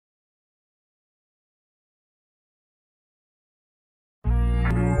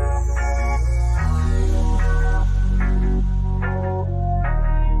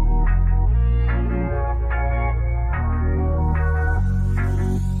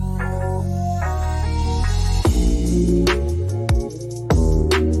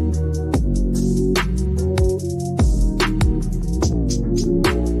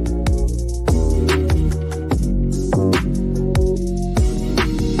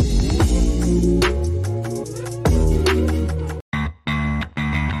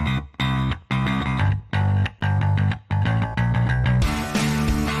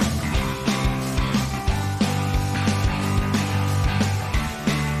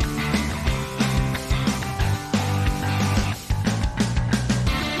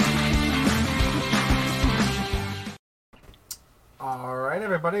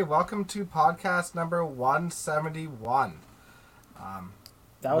everybody. Welcome to podcast number 171.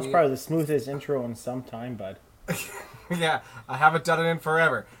 That was probably the smoothest intro in some time, bud. Yeah, I haven't done it in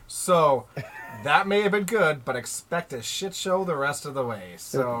forever. So, that may have been good, but expect a shit show the rest of the way.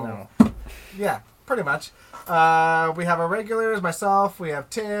 So, yeah, pretty much. We have our regulars, myself, we have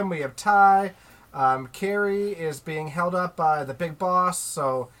Tim, we have Ty. Carrie is being held up by the big boss,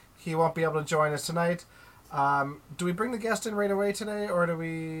 so he won't be able to join us tonight. Do we bring the guest in right away today, or do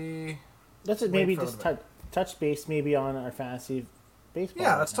we... Let's maybe just touch base maybe on our fantasy baseball.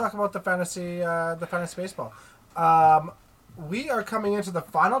 Yeah, let's talk about the fantasy baseball. We are coming into the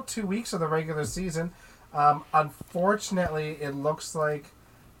final 2 weeks of the regular season. Unfortunately, it looks like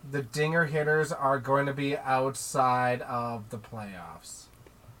the dinger hitters are going to be outside of the playoffs.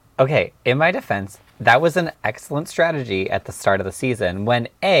 Okay, in my defense, that was an excellent strategy at the start of the season when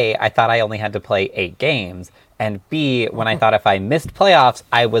A, I thought I only had to play 8 games, and B, when I thought if I missed playoffs,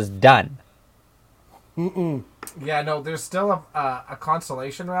 I was done. Yeah, no, there's still a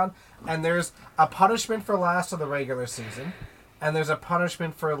consolation round, and there's a punishment for last of the regular season, and there's a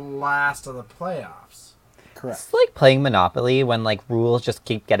punishment for last of the playoffs. Correct. It's like playing Monopoly when like rules just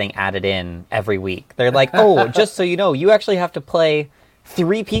keep getting added in every week. They're like, oh, just so you know, you actually have to play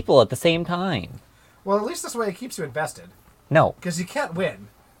 3 people at the same time. Well, at least this way it keeps you invested. No. Because you can't win,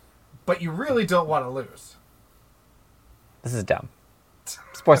 but you really don't want to lose. This is dumb.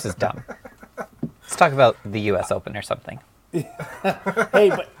 Sports is dumb. Let's talk about the U.S. Open or something.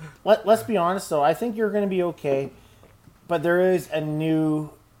 Hey, but let's be honest, though. I think you're going to be okay, but there is a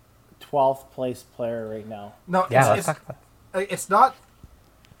new 12th place player right now. No, Yeah, let's talk about it. It's not...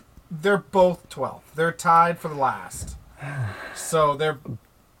 They're both 12th. They're tied for the last. So they're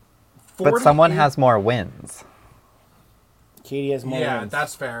 48. But someone has more wins. Katie has more Yeah, wins.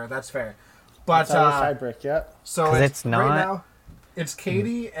 that's fair. But That's how the tiebreak, yeah. so it's not... right now, it's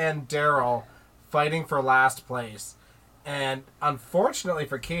Katie and Daryl fighting for last place. And unfortunately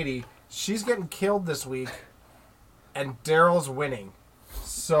for Katie, she's getting killed this week, and Daryl's winning.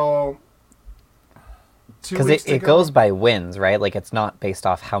 So... Because it goes by wins, right? Like, it's not based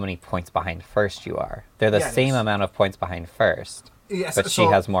off how many points behind first you are. They're the same amount of points behind first, yes, but she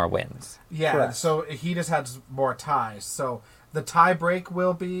has more wins. Yeah, Correct. so he just has more ties. So the tie break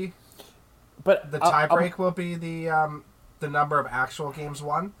will be... But The tie break will be the number of actual games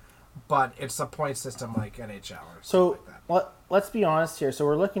won, but it's a point system like NHL or So something like that. let's be honest here. So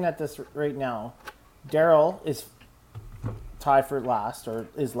we're looking at this right now. Daryl is tied for last, or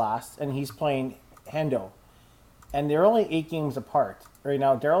is last, and he's playing Hendo. And they're only 8 games apart. Right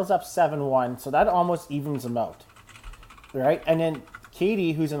now, Daryl's up 7-1, so that almost evens them out. Right? And then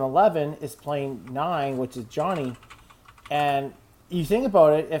Katie, who's in 11, is playing 9, which is Johnny. And you think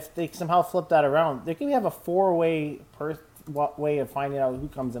about it, if they somehow flip that around, they can have a 4-way way of finding out who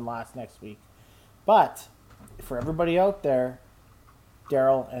comes in last next week. But for everybody out there,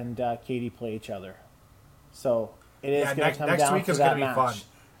 Daryl and Katie play each other. So it is going to come next down week to is that going to be match. fun.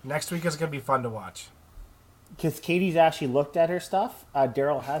 Next week is going to be fun to watch. Because Katie's actually looked at her stuff,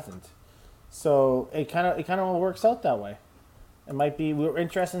 Daryl hasn't. So it kind of all works out that way. It might be, we're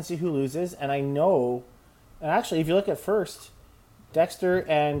interested to see who loses, and I know, and actually if you look at first, Dexter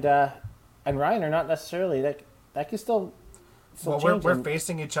and Ryan are not necessarily, that can still Well, change. we're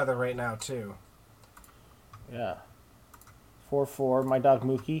facing each other right now too. Yeah. 4-4, my dog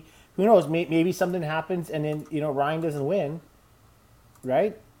Mookie. Who knows, maybe something happens and then, Ryan doesn't win,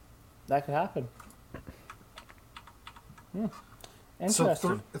 right? That could happen. So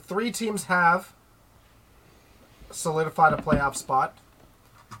Interesting. 3 teams have solidified a playoff spot.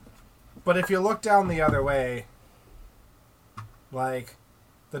 But if you look down the other way, like,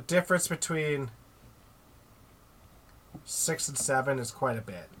 the difference between 6 and 7 is quite a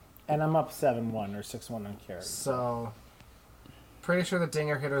bit. And I'm up 7-1 or 6-1 on carry. So, pretty sure the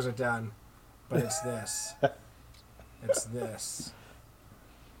dinger hitters are done. But it's this. It's this.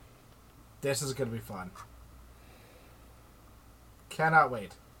 This is going to be fun. Cannot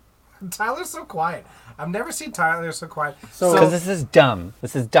wait. Tyler's so quiet. I've never seen Tyler so quiet. Because this is dumb.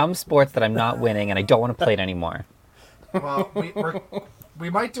 This is dumb sports that I'm not winning, and I don't want to play it anymore. Well, we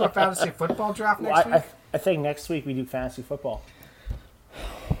might do a fantasy football draft next week. I think next week we do fantasy football.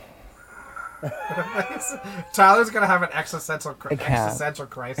 Tyler's going to have an existential crisis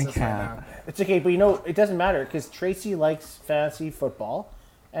right can't. now. It's okay, but it doesn't matter because Tracy likes fantasy football,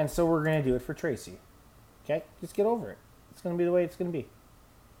 and so we're going to do it for Tracy. Okay? Just get over it. It's going to be the way it's going to be.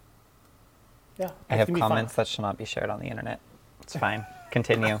 Yeah. I have comments that shall not be shared on the internet. It's fine.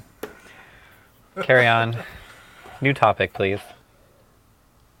 Continue. Carry on. New topic, please.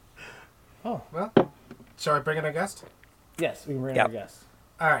 Oh. Well, shall I bring in a guest? Yes, we can bring in our guest.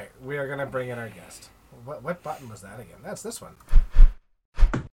 All right, we are going to bring in our guest. What button was that again? That's this one.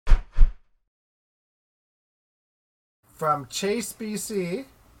 From Chase, BC,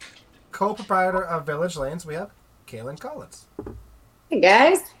 co-proprietor of Village Lanes, we have Calyn Collins. Hey,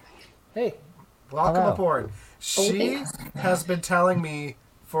 guys. Hey. Welcome aboard. She has been telling me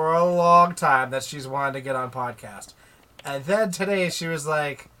for a long time that she's wanted to get on podcast. And then today she was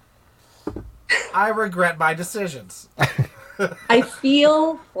like, I regret my decisions. I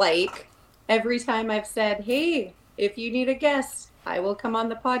feel like every time I've said, hey, if you need a guest, I will come on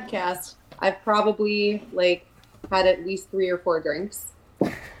the podcast, I've probably had at least 3 or 4 drinks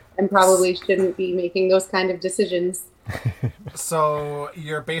and probably shouldn't be making those kind of decisions. So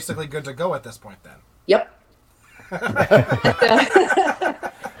you're basically good to go at this point then? Yep.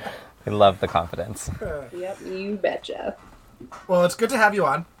 I love the confidence. Yep, you betcha. Well, it's good to have you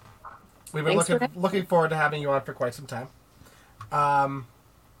on. We've been Thanks looking forward to having you on for quite some time.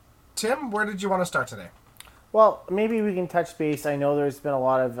 Tim, where did you want to start today? Well, maybe we can touch base. I know there's been a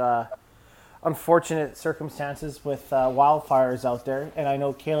lot of unfortunate circumstances with wildfires out there, and I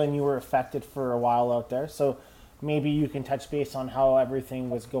know, Calyn, you were affected for a while out there, so maybe you can touch base on how everything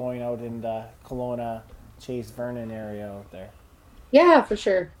was going out in the Kelowna, Chase, Vernon area out there. Yeah, for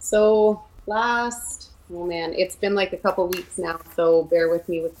sure. So it's been like a couple weeks now, so bear with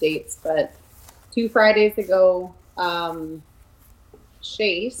me with dates, but 2 Fridays ago,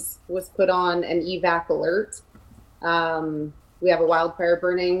 Chase was put on an evac alert. We have a wildfire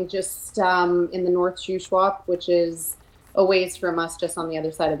burning just in the North Shuswap, which is a ways from us, just on the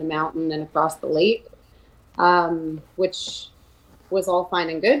other side of the mountain and across the lake, which was all fine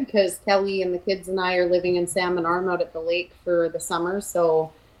and good because Kelly and the kids and I are living in Salmon Arm out at the lake for the summer.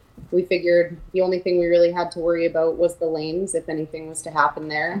 So we figured the only thing we really had to worry about was the lanes, if anything was to happen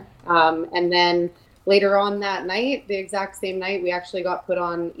there. And then later on that night, the exact same night, we actually got put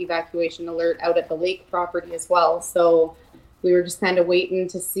on evacuation alert out at the lake property as well. So we were just kind of waiting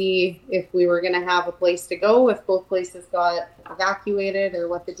to see if we were going to have a place to go, if both places got evacuated or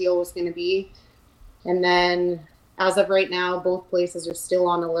what the deal was going to be. And then as of right now, both places are still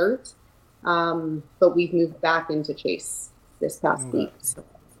on alert. But we've moved back into Chase this past week. So,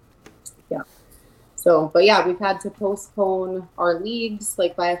 yeah. But yeah, we've had to postpone our leagues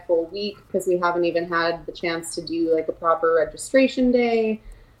by a full week because we haven't even had the chance to do a proper registration day.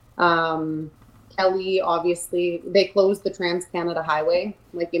 Kelly, obviously, they closed the Trans-Canada Highway,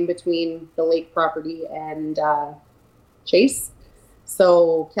 in between the lake property and Chase.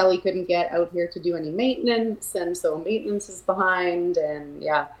 So Kelly couldn't get out here to do any maintenance, and so maintenance is behind. And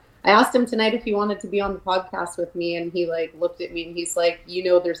yeah, I asked him tonight if he wanted to be on the podcast with me, and he looked at me and he's like,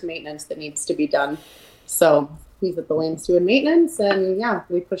 there's maintenance that needs to be done. So he's at the lanes doing maintenance, and yeah,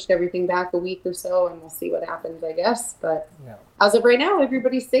 we pushed everything back a week or so, and we'll see what happens, I guess. But as of right now,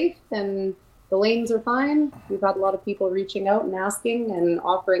 everybody's safe and the lanes are fine. We've had a lot of people reaching out and asking and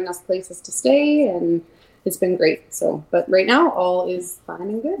offering us places to stay, and it's been great. So, but right now, all is fine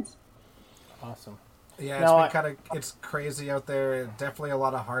and good. Awesome. Yeah, it's crazy out there. Definitely a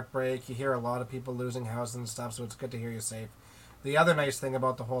lot of heartbreak. You hear a lot of people losing houses and stuff, so it's good to hear you're safe. The other nice thing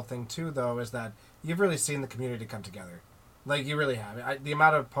about the whole thing, too, though, is that you've really seen the community come together. You really have. The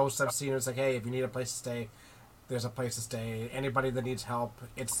amount of posts I've seen is hey, if you need a place to stay, there's a place to stay. Anybody that needs help,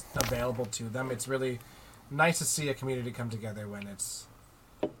 it's available to them. It's really nice to see a community come together when it's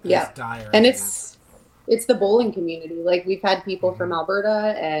dire. And it's the bowling community. We've had people from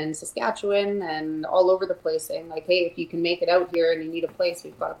Alberta and Saskatchewan and all over the place saying hey, if you can make it out here and you need a place,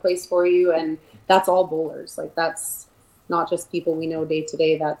 we've got a place for you. And that's all bowlers. That's not just people we know day to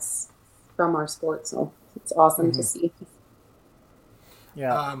day. That's from our sport. So it's awesome to see.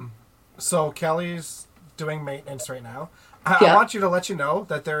 Yeah. So Kelly's doing maintenance right now. I want you to let you know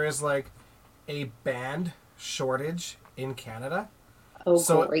that there is a band shortage in Canada. Oh,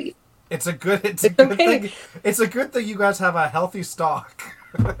 so great. It's a good thing. It's a good thing you guys have a healthy stock.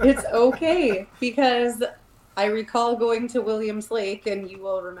 It's okay because I recall going to Williams Lake, and you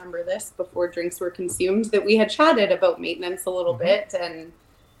will remember this before drinks were consumed, that we had chatted about maintenance a little bit and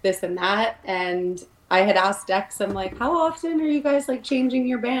this and that. And I had asked Dex, I'm like, how often are you guys changing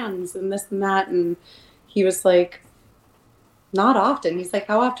your bands and this and that? And he was like, not often. He's like,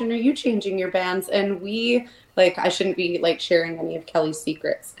 how often are you changing your bands? And we, I shouldn't be sharing any of Kelly's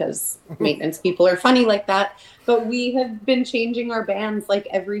secrets because maintenance people are funny like that. But we have been changing our bands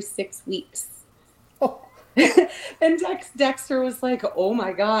every 6 weeks. Oh. And Dexter was like, oh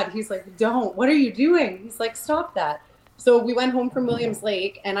my God. He's like, don't. What are you doing? He's like, stop that. So we went home from Williams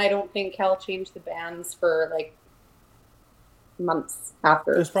Lake, and I don't think Kel changed the bands for months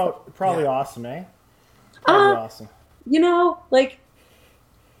after. It was probably awesome, eh? Probably awesome.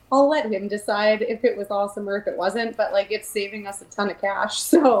 I'll let him decide if it was awesome or if it wasn't, but like it's saving us a ton of cash.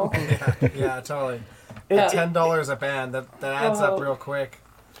 So yeah, totally. $10 a band, that adds up real quick.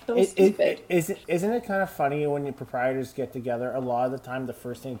 Isn't it kind of funny when the proprietors get together? A lot of the time, the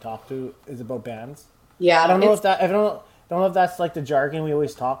first thing to talk to is about bands. Yeah, I don't know if that's like the jargon we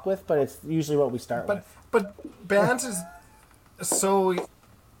always talk with, but it's usually what we start with. But bands is so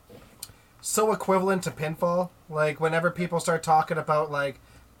equivalent to pinfall. Like whenever people start talking about like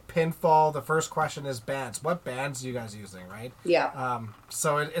pinfall, the first question is bands. What bands are you guys using, right? Yeah.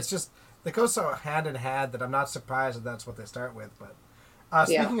 So it's just it goes so hand in hand that I'm not surprised that that's what they start with. But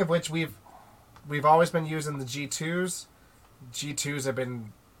speaking of which, we've always been using the G2s. G2s have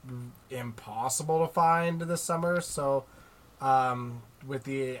been impossible to find this summer. So with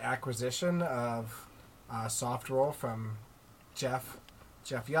the acquisition of Soft Roll from Jeff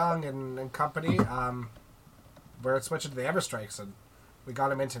Young and company, we're switching to the Everstrikes, and we got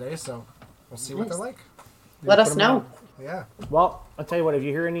them in today. So we'll see what they're like. Let us know. Yeah. Well, I'll tell you what. If you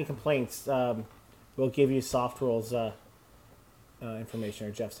hear any complaints, we'll give you Soft Roll's information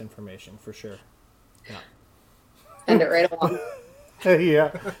or Jeff's information for sure. Yeah. Send it right along.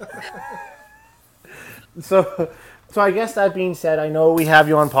 Yeah. So I guess that being said, I know we have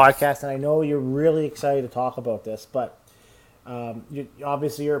you on podcast, and I know you're really excited to talk about this, but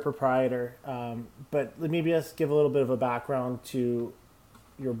obviously you're a proprietor. But maybe let's give a little bit of a background to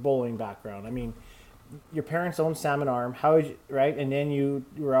your bowling background. I mean, your parents owned Salmon Arm. How would you, right? And then you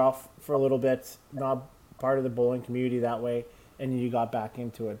were off for a little bit, not part of the bowling community that way, and you got back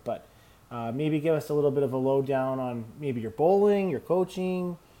into it. But maybe give us a little bit of a lowdown on maybe your bowling, your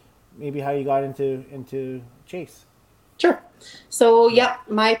coaching, maybe how you got into Chase. Sure. So, yeah,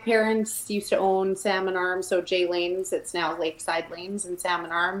 my parents used to own Salmon Arm, so J Lanes. It's now Lakeside Lanes and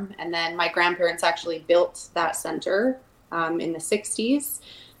Salmon Arm. And then my grandparents actually built that center in the 60s.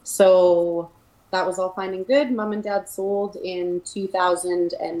 So that was all fine and good. Mom and Dad sold in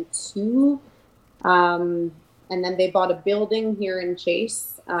 2002. And then they bought a building here in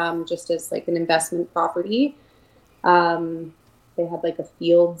Chase, just as like an investment property. They had like a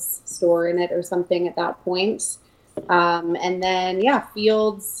Fields store in it or something at that point. And then,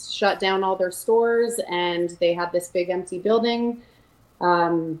 Fields shut down all their stores and they had this big empty building.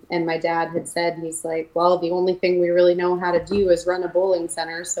 And my dad had said, he's like, well, the only thing we really know how to do is run a bowling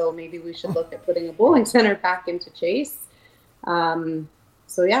center. So maybe we should look at putting a bowling center back into Chase.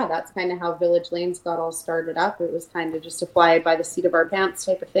 That's kind of how Village Lanes got all started up. It was kind of just a fly by the seat of our pants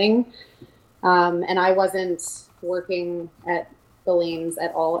type of thing. And I wasn't working at the lanes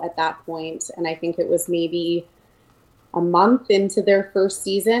at all at that point. And I think it was maybe a month into their first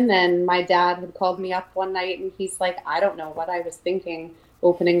season. And my dad had called me up one night and he's like, I don't know what I was thinking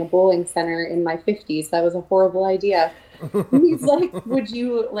opening a bowling center in my 50s. That was a horrible idea. He's like, would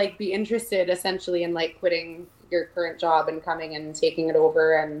you like be interested essentially in like quitting your current job and coming and taking it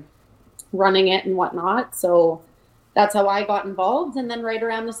over and running it and whatnot? So that's how I got involved. And then right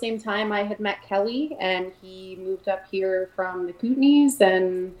around the same time I had met Kelly and he moved up here from the Kootenays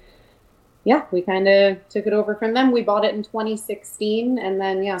and we kind of took it over from them. We bought it in 2016 and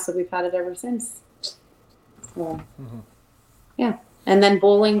then, so we've had it ever since. So, And then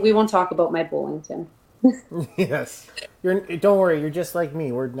bowling, we won't talk about my bowling, Tim. Yes. Don't worry, you're just like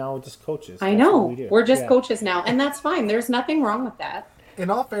me. We're now just coaches. I know. We're just coaches now, and that's fine. There's nothing wrong with that. In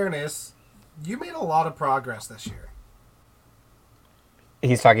all fairness, you made a lot of progress this year.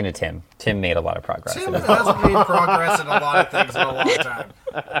 He's talking to Tim. Tim made a lot of progress. Tim hasn't made progress in a lot of things in a long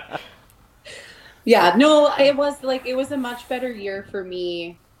time. Yeah, no, it was a much better year for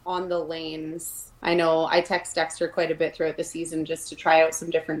me on the lanes. I know I text Dexter quite a bit throughout the season just to try out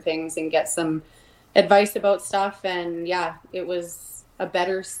some different things and get some advice about stuff. And it was a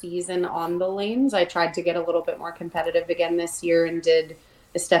better season on the lanes. I tried to get a little bit more competitive again this year and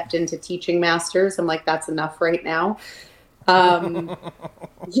stepped into teaching masters. I'm like, that's enough right now.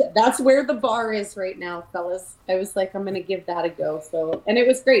 That's where the bar is right now, fellas. I was like, I'm going to give that a go. So, and it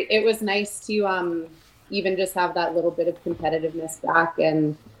was great. It was nice to even just have that little bit of competitiveness back.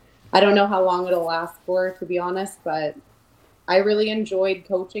 And I don't know how long it'll last for, to be honest, but I really enjoyed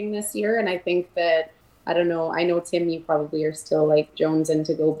coaching this year. And I think that, I don't know, I know, Tim, you probably are still like jonesing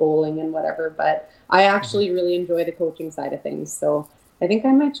to go bowling and whatever, but I actually really enjoy the coaching side of things. So I think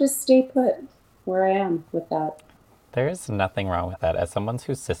I might just stay put where I am with that. There's nothing wrong with that. As someone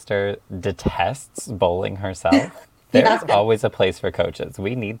whose sister detests bowling herself, there's always a place for coaches.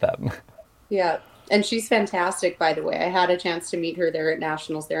 We need them. Yeah. And she's fantastic, by the way. I had a chance to meet her there at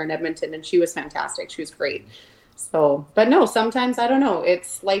Nationals there in Edmonton, and she was fantastic. She was great. So, but no, sometimes, I don't know,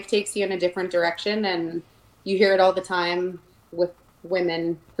 it's life takes you in a different direction, and you hear it all the time with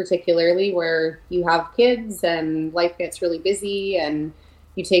women particularly, where you have kids and life gets really busy and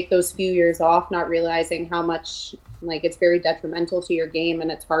you take those few years off, not realizing how much like it's very detrimental to your game,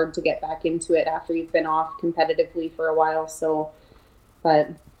 and it's hard to get back into it after you've been off competitively for a while. So, but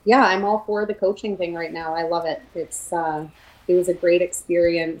yeah, I'm all for the coaching thing right now. I love it. It was a great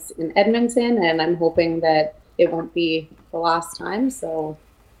experience in Edmonton, and I'm hoping that it won't be the last time. So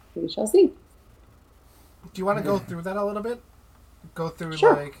we shall see. Do you want to go through that a little bit? Go through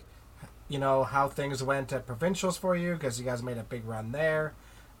Sure. like, how things went at provincials for you, because you guys made a big run there.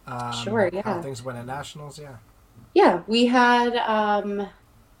 Sure. How Yeah. things went at nationals. Yeah. Yeah, we had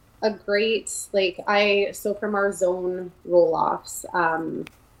a great so from our zone roll offs.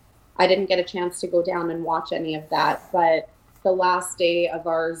 I didn't get a chance to go down and watch any of that, but the last day of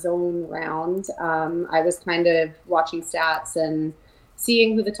our zone round, I was kind of watching stats and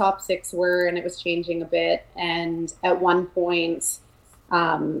seeing who the top 6 were, and it was changing a bit. And at one point,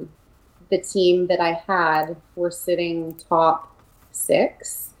 the team that I had were sitting top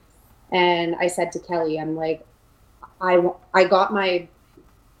 6. And I said to Kelly, I'm like, I got my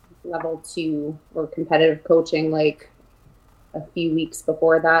level 2 or competitive coaching like a few weeks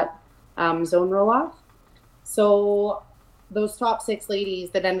before that zone roll off. So those top 6 ladies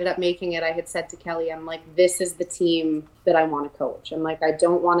that ended up making it, I had said to Kelly, I'm like, this is the team that I want to coach. I'm like, I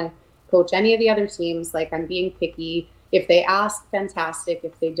don't want to coach any of the other teams. Like, I'm being picky. If they ask, fantastic.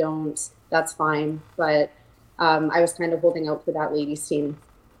 If they don't, that's fine. But I was kind of holding out for that ladies team.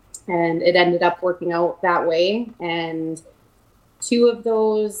 And it ended up working out that way. And 2 of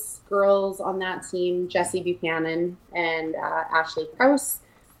those girls on that team, Jessie Buchanan and Ashley Krause,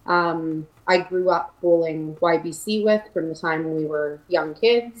 I grew up bowling YBC with from the time we were young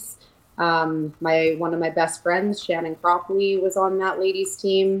kids. One of my best friends, Shannon Cropley, was on that ladies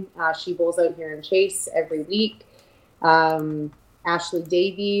team. She bowls out here in Chase every week. Ashley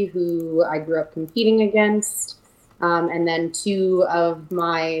Davey, who I grew up competing against. And then 2 of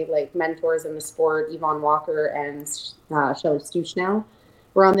my mentors in the sport, Yvonne Walker and Shelley Stuchnow,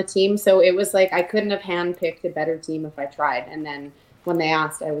 were on the team. So it was like I couldn't have handpicked a better team if I tried. And then when they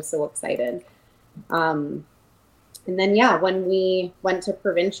asked, I was so excited. And then when we went to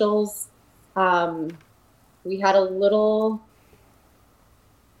provincials, we had a little.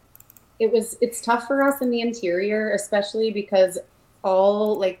 It's tough for us in the interior, especially because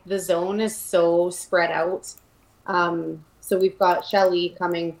all the zone is so spread out. So we've got Shelley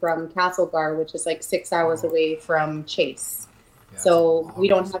coming from Castlegar, which is 6 hours away from Chase. Yeah, so we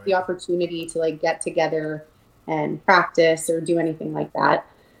don't have the opportunity to get together and practice or do anything like that.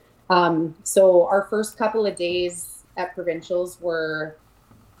 So our first couple of days at provincials were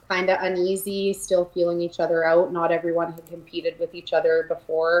kind of uneasy, still feeling each other out. Not everyone had competed with each other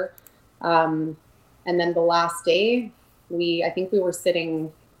before. And then the last day, I think we were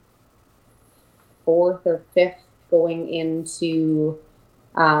sitting 4th or 5th going into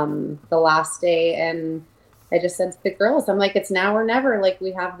the last day. And I just said to the girls, I'm like, it's now or never.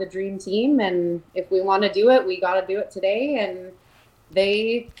 We have the dream team. And if we want to do it, we got to do it today. And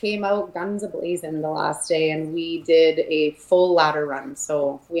they came out guns a-blazing the last day. And we did a full ladder run.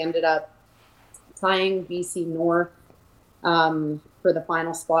 So we ended up tying BC North for the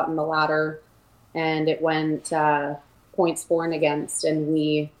final spot in the ladder. And it went points for and against. And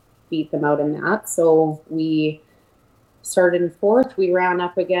we beat them out in that. So we started in 4th. We ran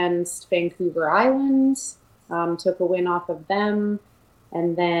up against Vancouver Island, took a win off of them,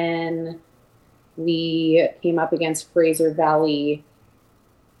 and then we came up against Fraser Valley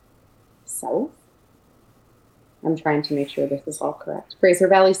South. I'm trying to make sure this is all correct. Fraser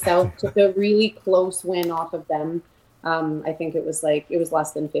Valley South took a really close win off of them. I think it was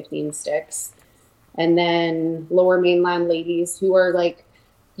less than 15 sticks. And then Lower Mainland ladies, who are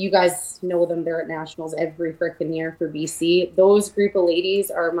you guys know them, they're at nationals every frickin' year for BC. Those group of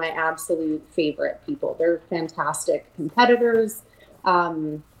ladies are my absolute favorite people. They're fantastic competitors.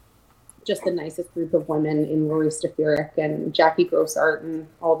 Just the nicest group of women in Rory Stafuric and Jackie Grossart and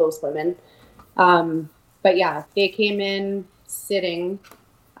all those women. But yeah, they came in sitting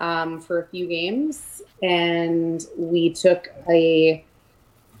for a few games, and we took it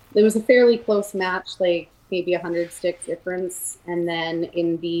was a fairly close match, maybe 100 sticks difference. And then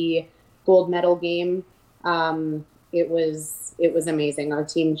in the gold medal game, it was amazing. Our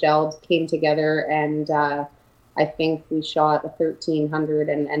team gelled, came together, and I think we shot a 1,300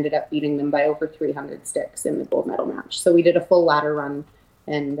 and ended up beating them by over 300 sticks in the gold medal match. So we did a full ladder run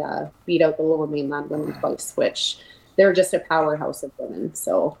and beat out the Lower Mainland women twice, which they're just a powerhouse of women.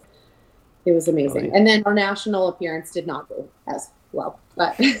 So it was amazing. Really? And then our national appearance did not go as well.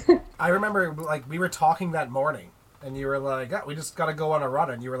 But I remember we were talking that morning, and you were like, "Yeah, we just got to go on a run,"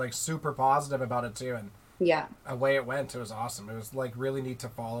 and you were like super positive about it too, and Yeah. away it went. It was awesome. It was like really neat to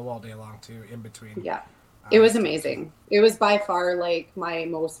follow all day long too, in between. Yeah. It was amazing. It was by far like my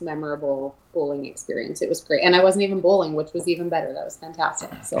most memorable bowling experience. It was great. And I wasn't even bowling, which was even better. That was fantastic.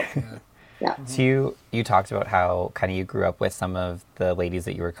 So, yeah. So you talked about how kind of you grew up with some of the ladies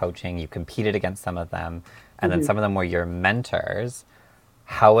that you were coaching. You competed against some of them, and then some of them were your mentors.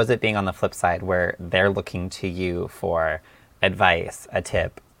 How was it being on the flip side where they're looking to you for advice, a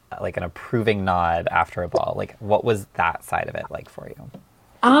tip, like an approving nod after a ball? Like, what was that side of it like for you?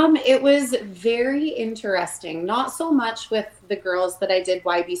 It was very interesting. Not so much with the girls that I did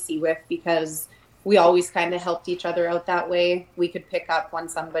YBC with, because we always kind of helped each other out that way. We could pick up when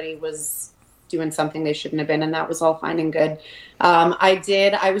somebody was doing something they shouldn't have been, and that was all fine and good.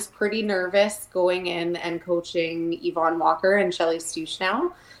 I was pretty nervous going in and coaching Yvonne Walker and Shelley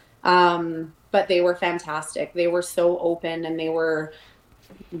Stuchnow. But they were fantastic. They were so open and they were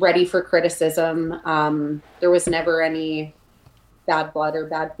ready for criticism. There was never any bad blood or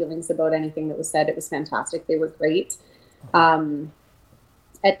bad feelings about anything that was said. It was fantastic. They were great.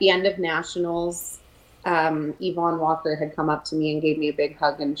 At the end of nationals, Yvonne Walker had come up to me and gave me a big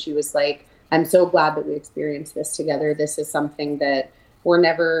hug, and she was like, "I'm so glad that we experienced this together. This is something that we're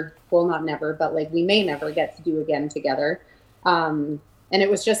never, well, not never, but like we may never get to do again together." And it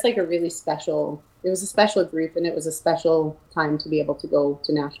was just like it was a special group, and it was a special time to be able to go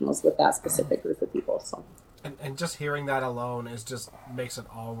to nationals with that specific group of people. So. And just hearing that alone makes it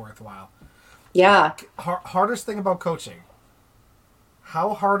all worthwhile. Yeah. Hardest thing about coaching.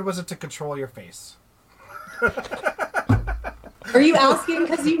 How hard was it to control your face? Are you asking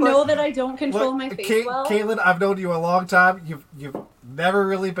because you know that I don't control my face well? Calyn, I've known you a long time. You've never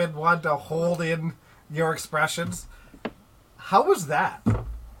really been one to hold in your expressions. How was that?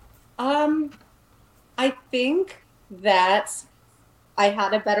 I think that I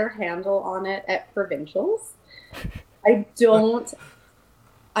had a better handle on it at provincials. I don't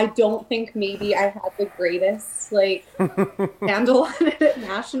think maybe I had the greatest handle on it at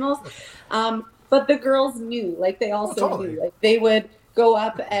nationals. But the girls knew, they also knew, they would go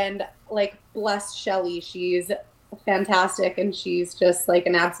up and bless Shelley. She's fantastic and she's just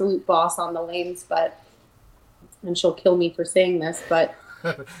an absolute boss on the lanes, and she'll kill me for saying this, but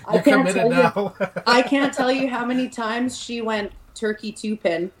I can't tell you how many times she went turkey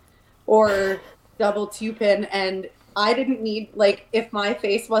 2-pin or double 2-pin, and I didn't need, if my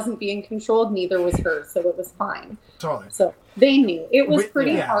face wasn't being controlled, neither was hers, so it was fine. Totally. So they knew. It was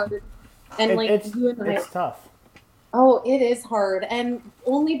pretty hard. And you and I, it's tough. Oh, it is hard. And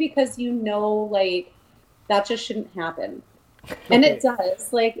only because that just shouldn't happen. And it does.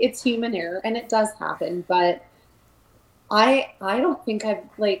 It's human error and it does happen, but I don't think I've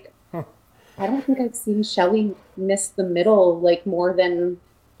seen Shelley miss the middle more than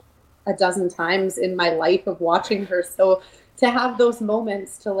a dozen times in my life of watching her. So to have those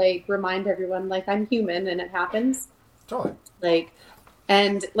moments to remind everyone I'm human and it happens. Totally.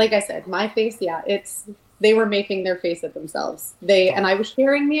 And like I said, my face, they were making their face at themselves. And I was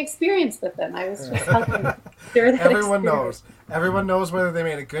sharing the experience with them. I was just helping share that Everyone experience. knows. Everyone knows whether they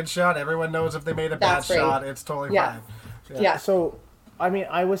made a good shot. Everyone knows if they made a bad shot. It's totally fine. Yeah. So,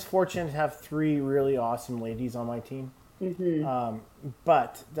 I was fortunate to have 3 really awesome ladies on my team. Mm-hmm.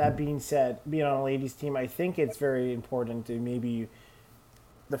 But that being said, being on a ladies' team, I think it's very important to maybe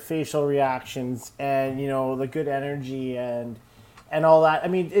the facial reactions and the good energy and all that. I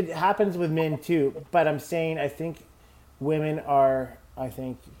mean, it happens with men too, but I'm saying I think women are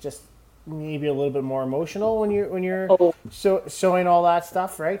just maybe a little bit more emotional when you're showing all that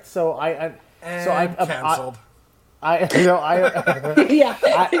stuff, right? So I canceled. Exactly.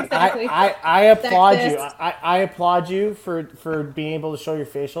 I applaud you. I applaud you for being able to show your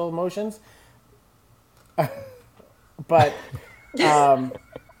facial emotions. But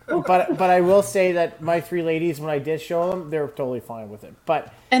but I will say that my 3 ladies, when I did show them, they were totally fine with it.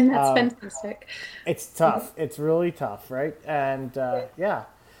 And that's fantastic. It's tough. It's really tough, right? And it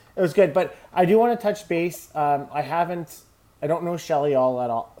was good. But I do want to touch base. I don't know Shelley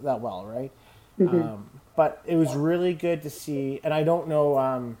that well, right? Mm-hmm. But it was really good to see, and I don't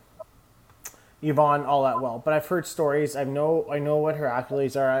know Yvonne all that well, but I've heard stories. I know what her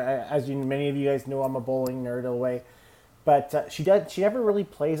accolades are. Many of you guys know, I'm a bowling nerd away, but she never really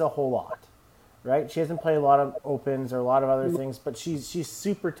plays a whole lot, right? She hasn't played a lot of opens or a lot of other things, but she's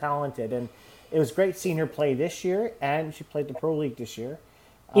super talented, and it was great seeing her play this year, and she played the Pro League this year.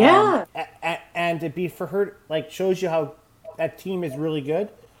 Yeah, and to be for her shows you how that team is really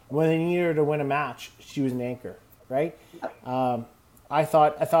good. When they needed her to win a match, she was an anchor, right? I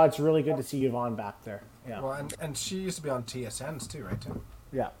thought it's really good to see Yvonne back there. Yeah. Well, and she used to be on TSNs too, right, Tim?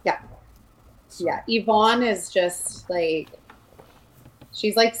 Yeah. Yeah. So, Yeah. Yvonne is just like,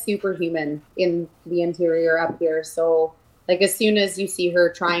 she's like superhuman in the interior up here. So like as soon as you see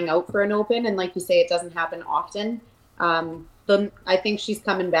her trying out for an open, and like you say, it doesn't happen often, then I think she's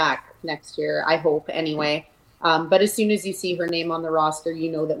coming back next year. I hope anyway. But as soon as you see her name on the roster,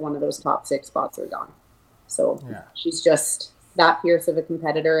 you know that one of those top 6 spots are gone. So Yeah. she's just that fierce of a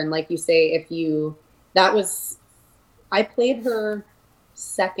competitor. And like you say, I played her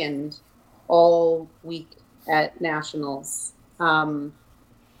second all week at nationals.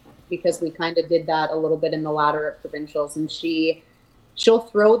 Because we kind of did that a little bit in the ladder at provincials, and she'll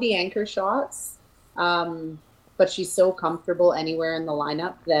throw the anchor shots, but she's so comfortable anywhere in the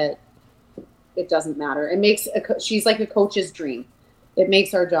lineup that it doesn't matter. It makes she's like a coach's dream. It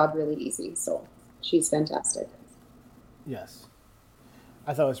makes our job really easy. So she's fantastic. Yes.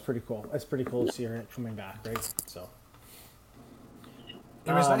 I thought it was pretty cool. It's pretty cool to see her coming back, right? So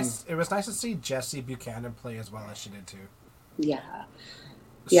it was nice. It was nice to see Jessie Buchanan play as well as she did too. Yeah.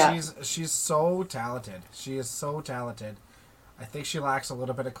 Yeah. She's so talented. She is so talented. I think she lacks a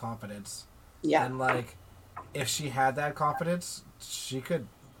little bit of confidence. Yeah. And like, if she had that confidence, she could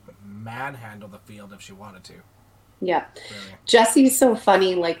manhandle the field if she wanted to. Yeah. Really. Jessie's so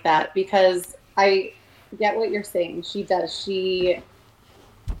funny like that because I get what you're saying. She does.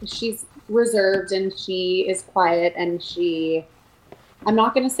 She's reserved and she is quiet and I'm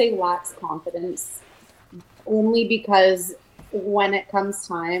not going to say lacks confidence, only because when it comes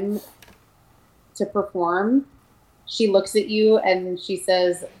time to perform, she looks at you and she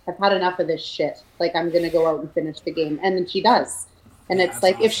says, I've had enough of this shit. Like, I'm going to go out and finish the game. And then she does. And Yeah, it's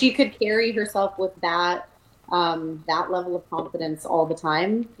like, awesome. if she could carry herself with that level of confidence all the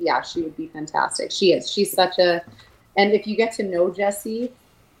time, yeah, she would be fantastic. She is. She's such a, and if you get to know Jessie,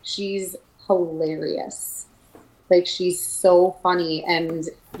 she's hilarious. Like, she's so funny, and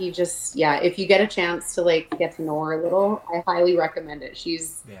you just, if you get a chance to like get to know her a little, I highly recommend it. You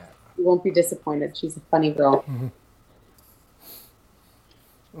won't be disappointed. She's a funny girl. Mm-hmm.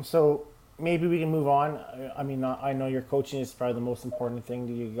 So maybe we can move on. I mean, I know your coaching is probably the most important thing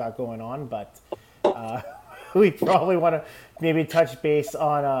that you got going on, but we probably want to maybe touch base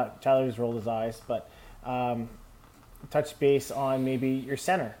on Tyler's rolled his eyes, but touch base on maybe your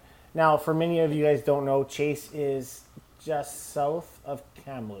center. Now, for many of you guys don't know, Chase is just south of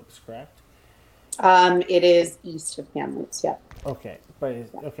Kamloops, correct? It is east of Kamloops, yeah. Okay, but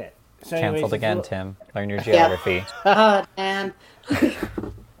okay. So Canceled again, Tim. Learn your geography. Oh, man.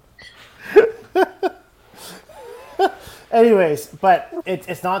 Anyways, but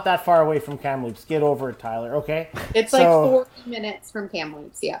it's not that far away from Kamloops. Get over it, Tyler, okay? It's like 40 minutes from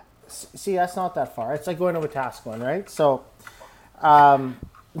Kamloops, yeah. See, that's not that far. It's like going to Wetaskiwin, right? So,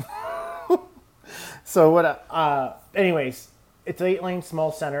 anyways, it's an 8-lane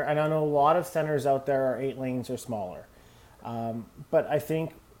small center, and I know a lot of centers out there are 8 lanes or smaller. But I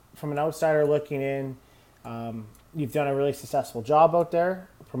think from an outsider looking in, you've done a really successful job out there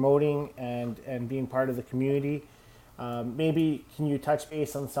promoting and being part of the community. Maybe can you touch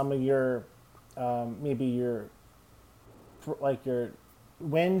base on some of your your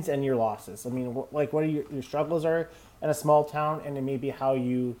wins and your losses? I mean, what are your struggles are in a small town, and then maybe how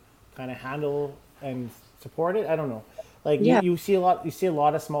you kind of handle and support it. I don't know. You see a lot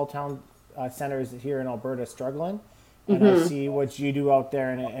of small town centers here in Alberta struggling, and I see what you do out there,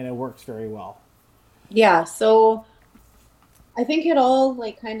 and it works very well. Yeah. So I think it all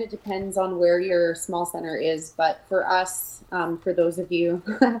kind of depends on where your small center is. But for us, for those of you,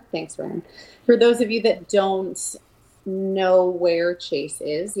 thanks, Ryan. For those of you that don't know where Chase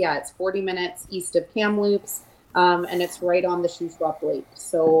is, it's 40 minutes east of Kamloops, and it's right on the Shuswap Lake.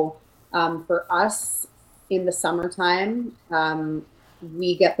 So for us in the summertime,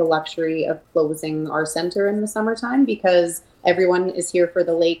 we get the luxury of closing our center in the summertime because everyone is here for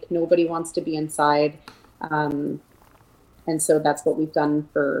the lake. Nobody wants to be inside. And so that's what we've done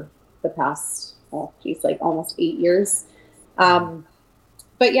for the past, almost 8 years. But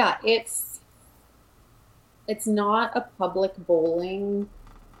yeah, it's not a public bowling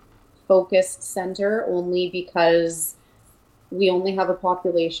focused center only because we only have a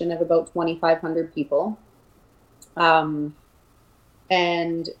population of about 2,500 people.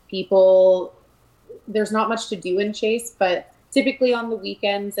 And people, there's not much to do in Chase, but typically on the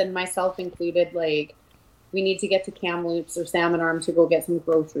weekends, and myself included, we need to get to Kamloops or Salmon Arm to go get some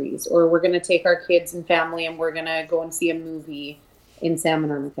groceries, or we're going to take our kids and family and we're going to go and see a movie in Salmon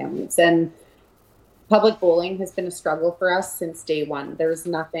Arm and Kamloops. And public bowling has been a struggle for us since day one. There's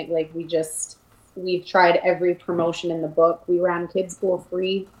nothing, we've tried every promotion in the book. We ran Kids Bowl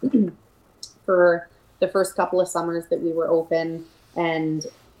free for the first couple of summers that we were open, and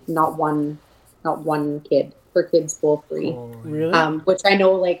not one kid for kids bowl free. Really? Which I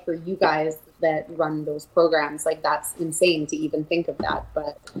know, like, for you guys that run those programs, like, that's insane to even think of that.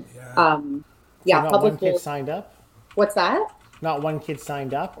 But So not public one kid bowl. signed up? What's that? Not one kid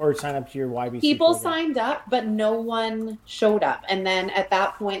signed up or signed up to your YBC People program? signed up, but no one showed up. And then at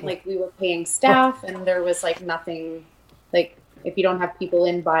that point, like, we were paying staff, and there was like nothing, like, if you don't have people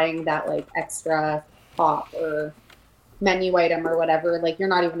in buying that like extra pop or menu item or whatever, like, you're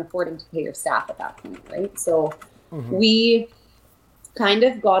not even affording to pay your staff at that point, right? So we kind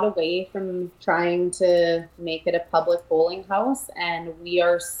of got away from trying to make it a public bowling house, and we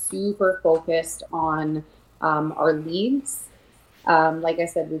are super focused on our leagues. Like I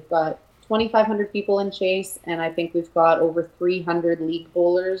said, we've got 2,500 people in Chase, and I think we've got over 300 league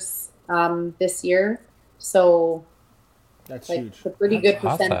bowlers this year. So that's like, huge. a pretty good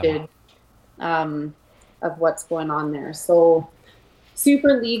percentage of what's going on there. So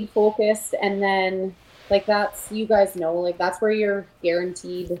super league focused, and then like, that's, you guys know, like, that's where your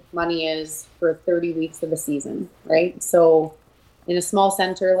guaranteed money is for 30 weeks of the season, right? So in a small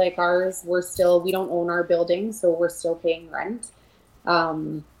center like ours, we don't own our building, so we're still paying rent.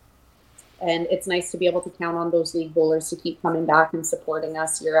 And it's nice to be able to count on those league bowlers to keep coming back and supporting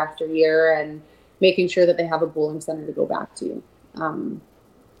us year after year and making sure that they have a bowling center to go back to. And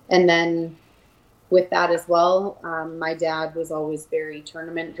then with that as well, my dad was always very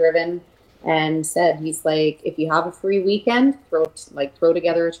tournament driven and said, he's like, if you have a free weekend, throw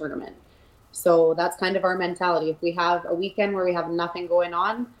together a tournament. So that's kind of our mentality. If we have a weekend where we have nothing going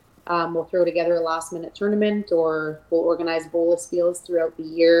on, we'll throw together a last minute tournament, or we'll organize bolus fields throughout the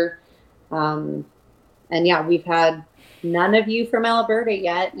year. And yeah, we've had none of you from Alberta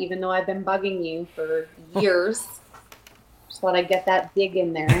yet, even though I've been bugging you for years. Just thought I'd get that dig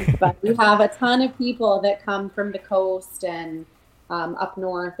in there. But we have a ton of people that come from the coast and up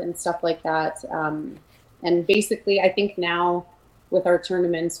north and stuff like that. And basically, I think now with our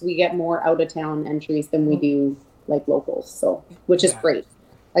tournaments, we get more out of town entries than we do like locals. So, which is great.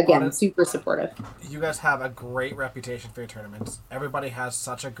 Again, super supportive. You guys have a great reputation for your tournaments. Everybody has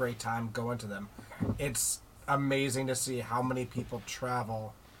such a great time going to them. It's amazing to see how many people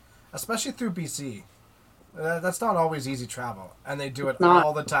travel, especially through BC. That's not always easy travel, and they do it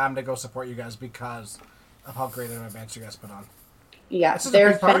all the time to go support you guys because of how great an event you guys put on. Yeah,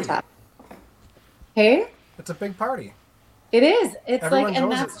 they're fantastic. Hey? It's a big party. It is. It's Everyone like,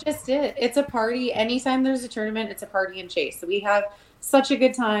 and that's just it. It's a party. Anytime there's a tournament, it's a party in Chase. So we have such a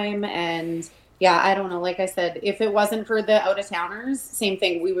good time. And yeah, I don't know. Like I said, if it wasn't for the out of towners, same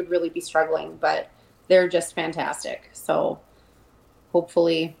thing, we would really be struggling, but they're just fantastic. So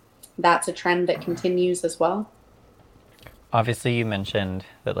hopefully that's a trend that continues as well. Obviously, you mentioned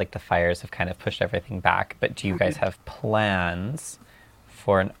that like the fires have kind of pushed everything back, but do you guys have plans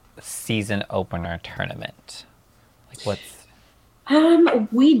for a season opener tournament? Like what's...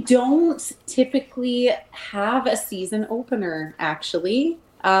 We don't typically have a season opener, actually.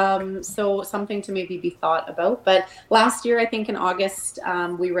 So something to maybe be thought about. But last year, I think in August,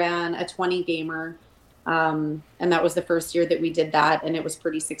 we ran a 20 gamer. And that was the first year that we did that, and it was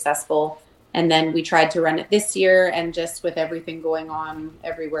pretty successful. And then we tried to run it this year, and just with everything going on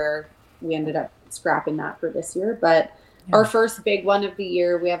everywhere, we ended up scrapping that for this year. But our first big one of the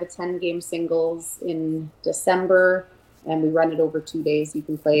year, we have a 10-game singles in December, and we run it over 2 days. You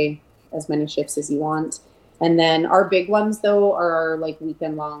can play as many shifts as you want. And then our big ones, though, are our like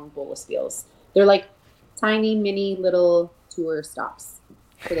weekend-long bolus fields. They're like tiny, mini little tour stops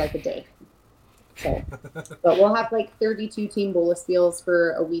for like a day. So, but we'll have like 32 team bolus fields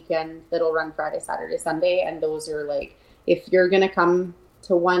for a weekend that'll run Friday, Saturday, Sunday. And those are like, if you're going to come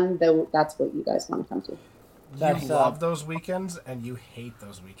to one, that's what you guys want to come to. You love those weekends and you hate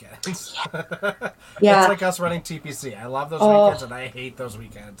those weekends. Yeah. It's like us running TPC. I love those weekends and I hate those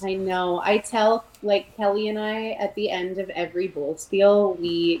weekends. I know. I tell, like, Kelly and I, at the end of every bowl spiel,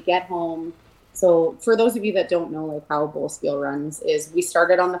 we get home. So for those of you that don't know, like, how bowl spiel runs is we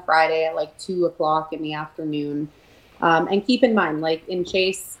started on the Friday at like 2:00 in the afternoon. And keep in mind, like in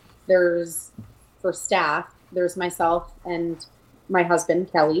Chase, for staff, there's myself and my husband,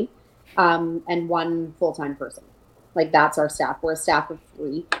 Kelly. And one full-time person. Like, that's our staff. We're a staff of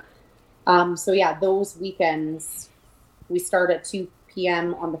 3. So yeah, those weekends, we start at 2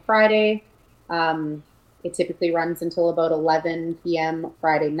 p.m. on the Friday. It typically runs until about 11 p.m.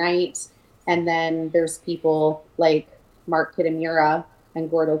 Friday night. And then there's people like Mark Kitamura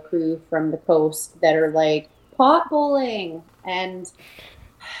and Gordo Crew from the coast that are like pot bowling. And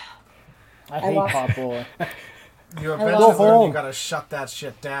I hate pot bowling. You eventually learn you gotta shut that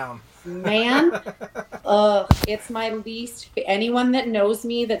shit down. man. It's my least. Anyone that knows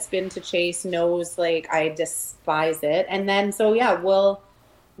me that's been to Chase knows, like, I despise it. And then, so yeah,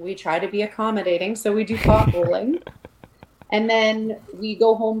 we try to be accommodating. So we do pot bowling. And then we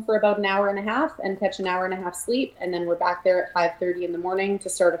go home for about an hour and a half and catch an hour and a half sleep. And then we're back there at 5:30 in the morning to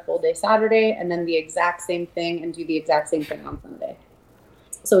start a full day Saturday. And then the exact same thing and do the exact same thing on Sunday.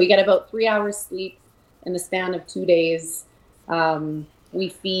 So we get about 3 hours sleep in the span of 2 days. We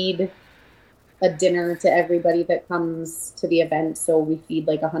feed a dinner to everybody that comes to the event. So we feed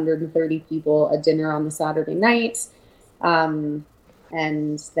like 130 people a dinner on the Saturday night. And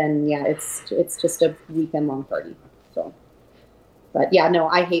then, yeah, it's just a weekend long party. So, but yeah, no,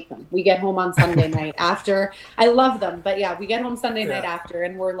 I hate them. We get home on Sunday night after. I love them, but yeah, we get home Sunday night after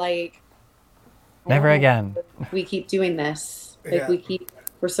and we're like, never again. We keep doing this. Like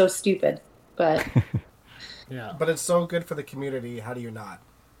we're so stupid, but yeah, but it's so good for the community. How do you not?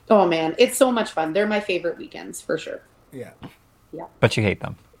 Oh man, it's so much fun. They're my favorite weekends for sure. Yeah. But you hate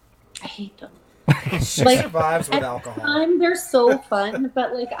them. I hate them. She like survives with alcohol. At the time, they're so fun,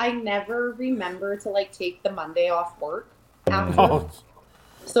 but like I never remember to like take the Monday off work after. Oh.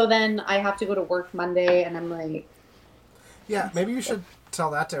 So then I have to go to work Monday, and I'm like, yeah, maybe you should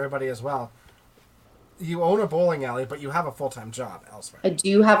tell that to everybody as well. You own a bowling alley, but you have a full-time job elsewhere. I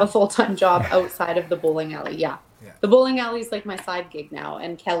do have a full-time job outside of the bowling alley. Yeah. The bowling alley is like my side gig now,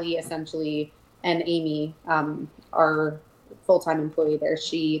 and Kelly essentially and Amy are full-time employee there.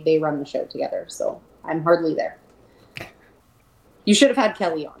 They run the show together, so I'm hardly there. You should have had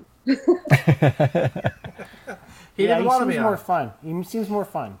Kelly on. He didn't want to be on. More fun. He seems more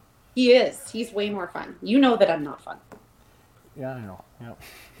fun. He is. He's way more fun. You know that I'm not fun. Yeah, I know.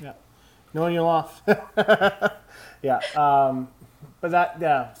 Yeah. Knowing you lost. Yeah. But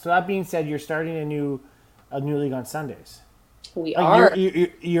so that being said, you're starting a new league on Sundays. We are.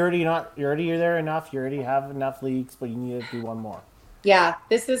 You're there enough. You already have enough leagues, but you need to do one more. Yeah,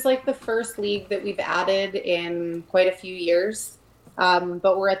 this is like the first league that we've added in quite a few years.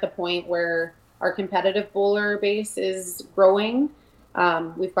 But we're at the point where our competitive bowler base is growing.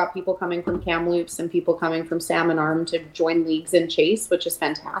 We've got people coming from Kamloops and people coming from Salmon Arm to join leagues in Chase, which is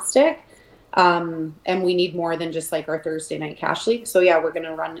fantastic. And we need more than just like our Thursday night cash league. So yeah, we're going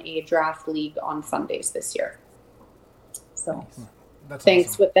to run a draft league on Sundays this year. So that's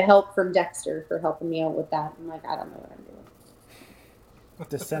thanks awesome. with the help from Dexter for helping me out with that. I'm like, I don't know what I'm doing.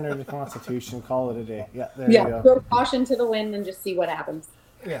 The center of the Constitution, call it a day. Yeah, there you go. Throw caution to the wind and just see what happens.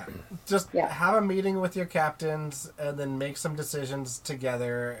 Yeah, just have a meeting with your captains and then make some decisions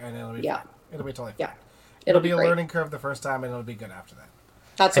together, and it'll be fine. It'll be totally fine. Yeah. It'll be a learning curve the first time, and it'll be good after that.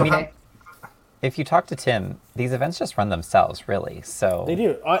 That's okay. If you talk to Tim, these events just run themselves, really. So they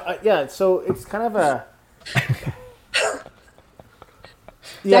do. Yeah. So it's kind of a.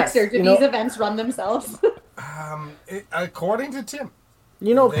 Dexter, do these events run themselves? According to Tim.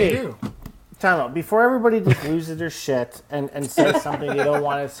 They do. Time out. Before everybody just loses their shit and says something they don't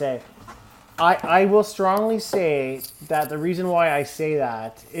want to say, I will strongly say that the reason why I say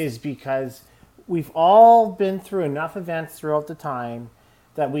that is because we've all been through enough events throughout the time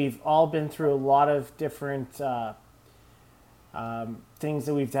that we've all been through a lot of different things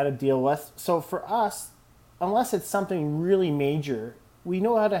that we've had to deal with. So for us, unless it's something really major, we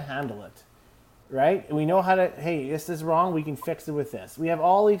know how to handle it. Right? And we know how to, hey, this is wrong, we can fix it with this. We have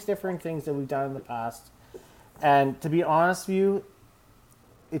all these different things that we've done in the past. And to be honest with you,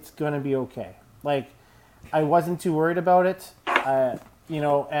 it's going to be okay. Like, I wasn't too worried about it,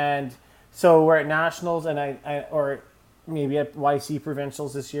 and so we're at Nationals or maybe at YC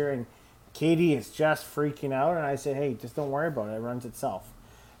Provincials this year, and Katie is just freaking out. And I said, hey, just don't worry about it. It runs itself.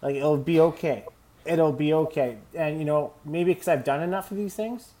 Like, it'll be okay. It'll be okay. And, maybe because I've done enough of these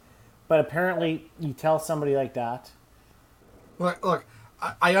things. But apparently, you tell somebody like that. Look,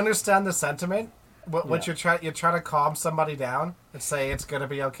 I understand the sentiment. What you're trying to calm somebody down and say it's gonna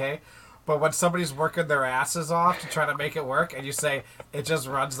be okay. But when somebody's working their asses off to try to make it work, and you say it just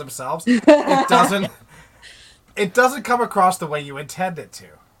runs themselves, it doesn't. It doesn't come across the way you intend it to.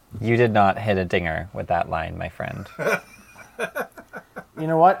 You did not hit a dinger with that line, my friend. You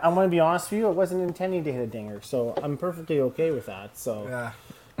know what? I'm gonna be honest with you. I wasn't intending to hit a dinger, so I'm perfectly okay with that. So yeah.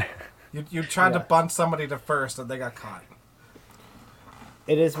 You tried to bunt somebody to first, and they got caught.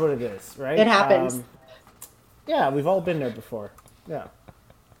 It is what it is, right? It happens. Yeah, we've all been there before. Yeah.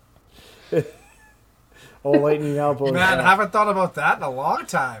 Lightning elbows. Man, I haven't thought about that in a long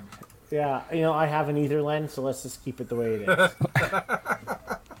time. Yeah, I haven't either, Len, so let's just keep it the way it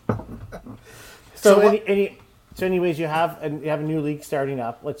is. Anyways, you have a new league starting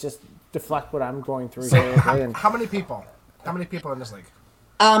up. Let's just deflect what I'm going through here. How many people? How many people in this league?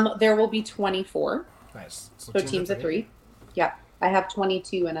 There will be 24. Nice. So teams of 3. Yeah. I have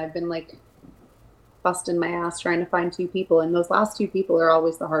 22, and I've been like busting my ass trying to find 2 people, and those last 2 people are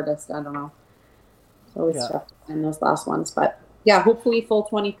always the hardest. I don't know. It's always tough to find those last ones. But yeah, hopefully full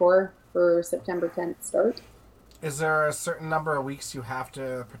 24 for September 10th start. Is there a certain number of weeks you have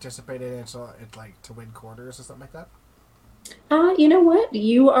to participate in it, to win quarters or something like that? You know what?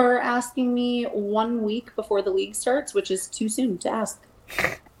 You are asking me 1 week before the league starts, which is too soon to ask.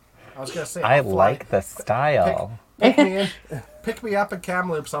 I was going to say, I like the style. Pick me in. Pick me up at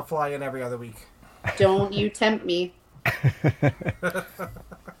Kamloops. I'll fly in every other week. Don't you tempt me.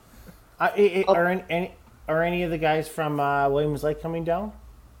 Are any of the guys from Williams Lake coming down?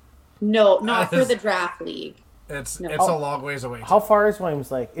 No, not for the draft league. It's a long ways away. How far is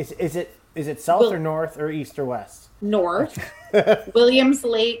Williams Lake? Is it south or north or east or west? North. Williams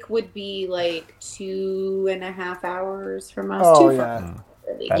Lake would be like 2.5 hours from us. Oh, too yeah. far.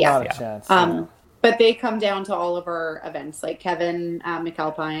 Not a chance. But they come down to all of our events, like Kevin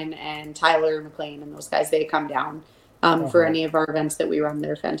McAlpine and Tyler McLean and those guys. They come down for any of our events that we run.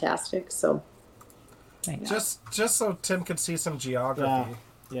 They're fantastic. So, just so Tim could see some geography.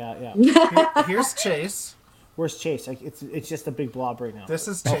 Yeah. Here's Chase. Where's Chase? It's just a big blob right now. This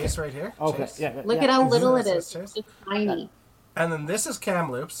is Chase right here. Okay. Chase. Yeah. Look at how little it This is. is Chase. It's tiny. And then this is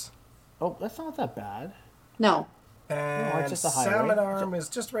Kamloops. Oh, that's not that bad. No. And it's just a highway. Salmon Arm is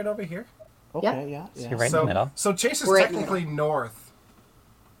just right over here. Okay. Yeah. So you're right in the middle. So Chase is Right technically north.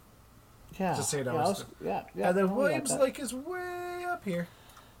 Yeah. Just so you know. Yeah. And then Williams Lake is way up here.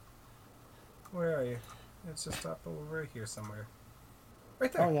 Where are you? It's just up over here somewhere.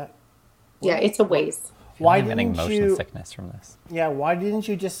 Right there. Oh yeah. Yeah, it's a ways. Why I'm getting didn't motion you? sickness from this. Yeah. Why didn't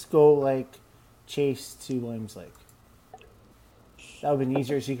you just go like Chase to Williams Lake? That would have been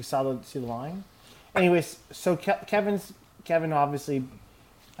easier, so you could see the line. Anyways, so Kevin obviously.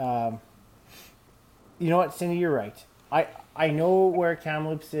 You know what, Cindy, you're right. I know where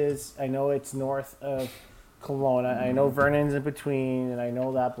Kamloops is. I know it's north of Kelowna. I know Vernon's in between, and I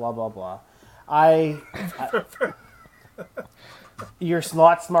know that blah blah blah. You're a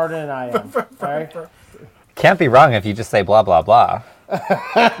lot smarter than I am. All right? Can't be wrong if you just say blah, blah, blah.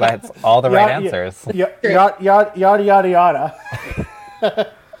 That's all the right answers. Yada, yada, yada.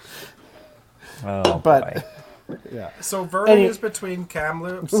 Oh, But, boy. yeah. So Vernon is between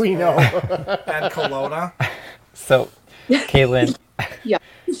Kamloops We know. and Kelowna. So, Calyn, Yeah.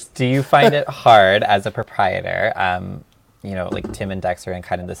 do you find it hard as a proprietor? Like Tim and Dex are in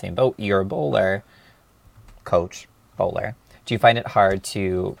kind of the same boat. You're a bowler, coach, bowler. Do you find it hard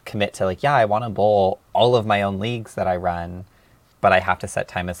to commit to I want to bowl all of my own leagues that I run, but I have to set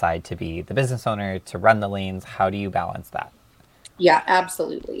time aside to be the business owner, to run the lanes? How do you balance that? Yeah,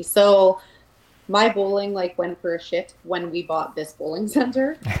 absolutely. So my bowling went for a shift when we bought this bowling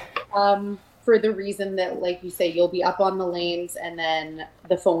center. For the reason that, like you say, you'll be up on the lanes and then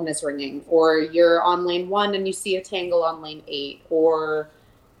the phone is ringing, or you're on lane 1 and you see a tangle on lane 8, or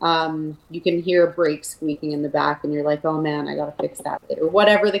you can hear a brake squeaking in the back and you're like, oh man, I gotta fix that later.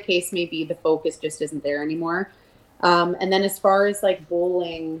 Whatever the case may be, the focus just isn't there anymore. And then as far as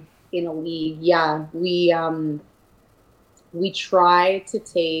bowling in a league, yeah, we try to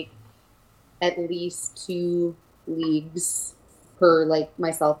take at least 2 leagues per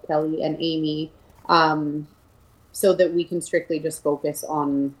myself, Kelly, and Amy, so that we can strictly just focus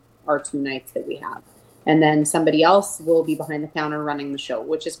on our 2 nights that we have. And then somebody else will be behind the counter running the show,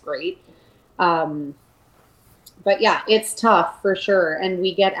 which is great. But yeah, it's tough for sure. And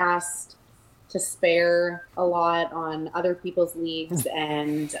we get asked to spare a lot on other people's leagues,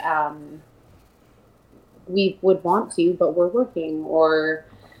 and we would want to, but we're working, or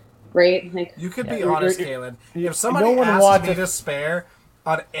right? You could be honest, Calyn. If somebody no one asks wants me to spare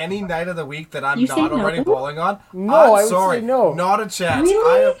on any night of the week that I'm You not say no? already bowling on, No, I'm I would sorry. say no. Not a chance.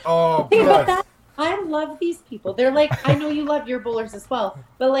 Really? Oh, Hey, but God. I love these people. They're I know you love your bowlers as well,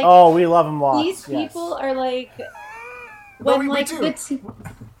 but Oh, we love them lots. these people are No, when we do.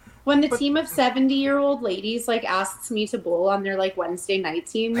 when the team of 70-year-old ladies asks me to bowl on their Wednesday night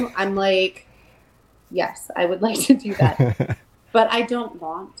team, I'm like, yes, I would like to do that, but I don't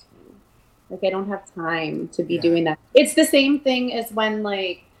want to. I don't have time to be doing that. It's the same thing as when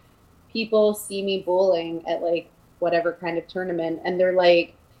people see me bowling at whatever kind of tournament, and they're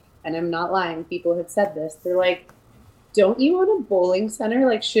like, and I'm not lying, people have said this, they're like, don't you own a bowling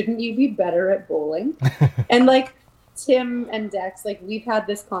center? Shouldn't you be better at bowling? And Tim and Dex, we've had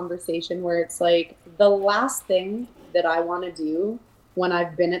this conversation where it's the last thing that I want to do when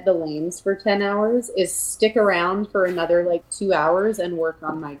I've been at the lanes for 10 hours is stick around for another 2 hours and work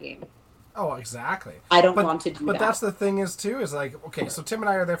on my game. Oh, exactly. I don't want to do but that. But that's the thing is, too, is like, okay, so Tim and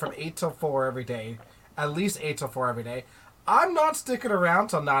I are there from 8 till 4 every day. At least 8 till 4 every day. I'm not sticking around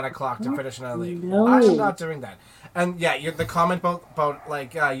till 9 o'clock to finish another league. No. I am not doing that. And yeah, the comment about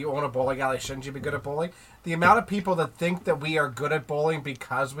like, you own a bowling alley, shouldn't you be good at bowling? The amount of people that think that we are good at bowling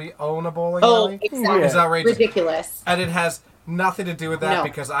because we own a bowling alley exactly. is outrageous. Ridiculous. And it has nothing to do with that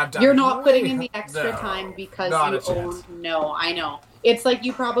because I've done. You're not putting in the extra time because you own. Chance. No, I know. It's like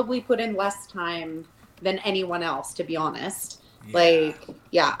you probably put in less time than anyone else, to be honest. Yeah. Like,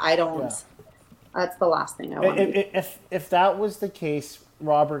 yeah, I don't. Yeah. That's the last thing I want. If that was the case,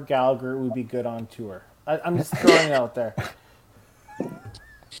 Robert Gallagher would be good on tour. I'm just throwing it out there.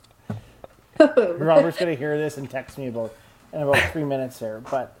 Robert's gonna hear this and text me in about 3 minutes here.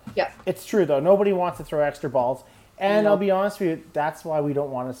 But yeah, it's true though. Nobody wants to throw extra balls, and I'll be honest with you, that's why we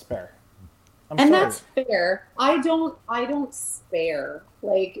don't want to spare. I'm sorry. That's fair. I don't spare.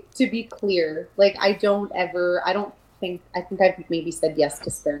 Like, to be clear, like I think I've maybe said yes to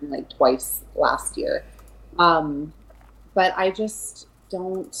sparing like twice last year. But I just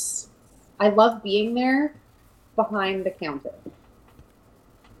don't. I love being there behind the counter.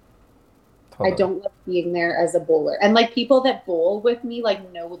 Totally. I don't love being there as a bowler. And like people that bowl with me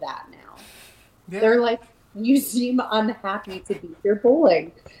like know that now. Yeah. They're like, you seem unhappy to be here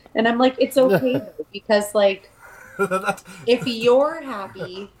bowling. And I'm like, it's okay though, because like if you're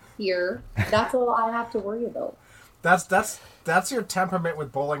happy here, that's all I have to worry about. That's your temperament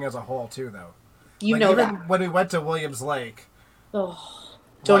with bowling as a whole too, though. You know even that. When we went to Williams Lake. Oh,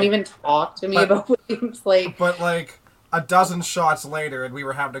 don't even talk to me about Williams Lake. But like a dozen shots later, and we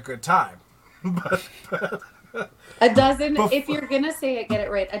were having a good time. but a dozen. If you're gonna say it, get it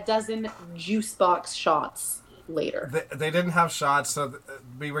right. A dozen juice box shots later. They didn't have shots, so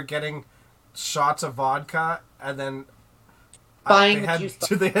we were getting shots of vodka, and then. Buying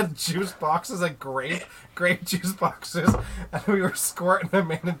they had juice boxes, like grape juice boxes, and we were squirting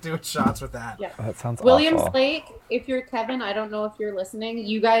them in and doing shots with that. Yeah, that sounds Williams awful. Lake, if you're Kevin, I don't know if you're listening,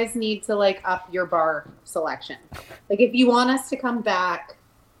 you guys need to like up your bar selection. Like if you want us to come back,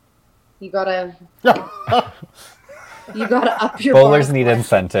 you gotta up your Bowlers bar need selection.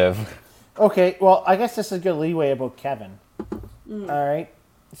 incentive. Okay, well, I guess this is a good leeway about Kevin. All right,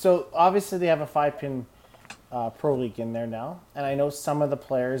 so obviously they have a 5-pin. Pro League in there now, and I know some of the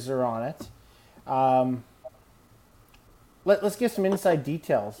players are on it. Let's get some inside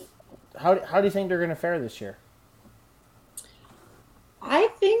details. How do you think they're going to fare this year? I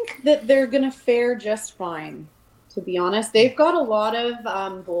think that they're going to fare just fine, to be honest. They've got a lot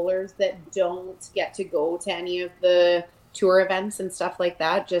of bowlers that don't get to go to any of the tour events and stuff like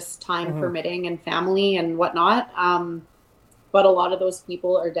that, just time permitting and family and whatnot. But a lot of those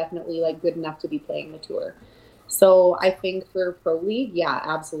people are definitely like good enough to be playing the tour. So I think for Pro League, yeah,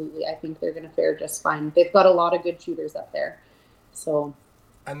 absolutely. I think they're going to fare just fine. They've got a lot of good shooters up there. So,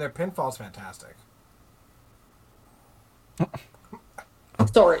 and their pinfall's fantastic.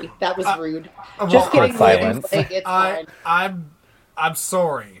 Sorry, that was rude. Just kidding. Silence. It's fine. I'm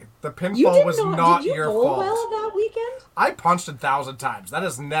sorry. The pinfall was not your fault. Did you bowl well that weekend? I punched 1,000 times. That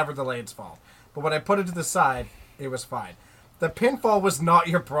is never the lane's fault. But when I put it to the side, it was fine. The pinfall was not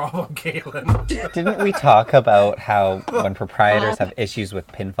your problem, Calyn. Didn't we talk about how when proprietors have issues with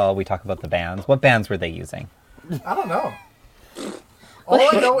pinfall, we talk about the bands? What bands were they using? I don't know. All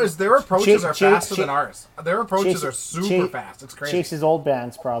I know is their approaches are faster than ours. Their approaches are super fast. It's crazy. Chase's old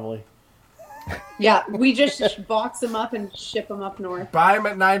bands, probably. Yeah, we just box them up and ship them up north. Buy them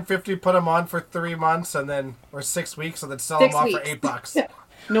at $9.50, put them on for 3 months, or 6 weeks, and then sell them off for $8.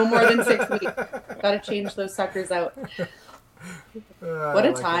 No more than 6 weeks. Got to change those suckers out. What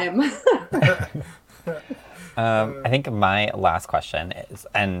a time. I think my last question is,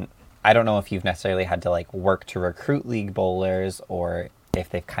 and I don't know if you've necessarily had to like work to recruit league bowlers or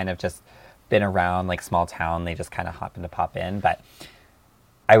if they've kind of just been around like small town, they just kind of happen to pop in. But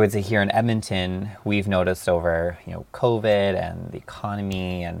I would say here in Edmonton, we've noticed over, COVID and the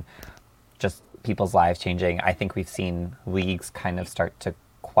economy and just people's lives changing. I think we've seen leagues kind of start to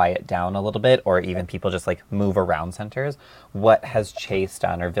quiet down a little bit, or even people just like move around centers. What has Chase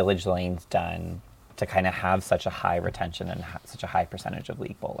done or Village Lanes done to kind of have such a high retention and such a high percentage of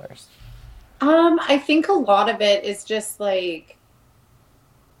league bowlers? I think a lot of it is just like,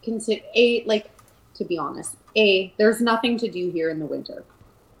 to be honest, there's nothing to do here in the winter.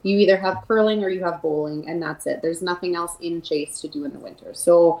 You either have curling or you have bowling, and that's it. There's nothing else in Chase to do in the winter.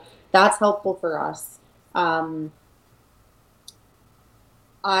 So that's helpful for us.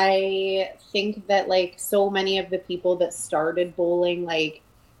 I think that like so many of the people that started bowling like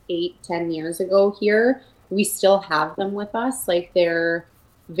 8-10 years ago here, we still have them with us. Like they're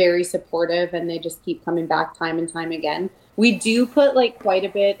very supportive, and they just keep coming back time and time again. We do put like quite a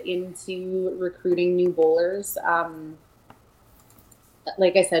bit into recruiting new bowlers.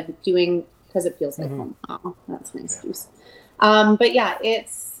 Like I said, doing, because it feels like home. Oh, that's nice juice. But yeah,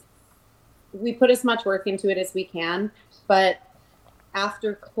 we put as much work into it as we can. But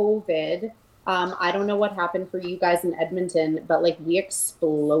after COVID, I don't know what happened for you guys in Edmonton, but like we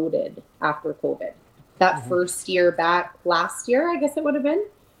exploded after COVID. That first year back last year, I guess it would have been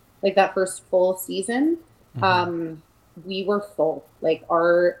like that first full season. We were full. Like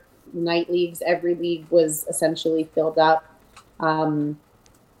our night leagues, every league was essentially filled up.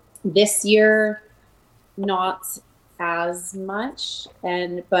 This year, not as much,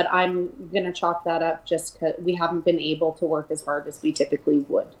 but I'm gonna chalk that up just because we haven't been able to work as hard as we typically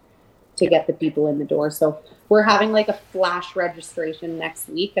would to get the people in the door. So we're having like a flash registration next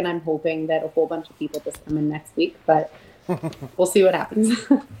week, and I'm hoping that a whole bunch of people just come in next week, but we'll see what happens.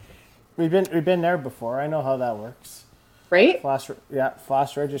 We've been there before. I know how that works. Right?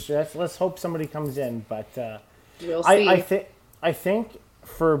 Flash registration. Let's hope somebody comes in, but we'll see. I think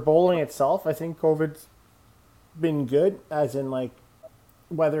for bowling itself, I think COVID's been good, as in like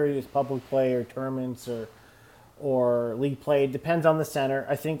whether it is public play or tournaments or league play, it depends on the center.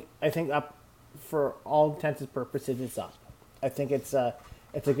 I think up for all intents and purposes it's up. I think it's a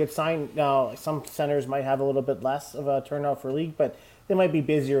good sign. Now some centers might have a little bit less of a turnout for league, but they might be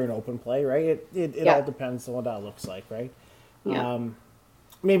busier in open play, right? It all depends on what that looks like, right? Yeah.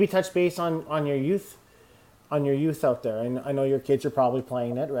 Maybe touch base on your youth. On your youth out there, and I know your kids are probably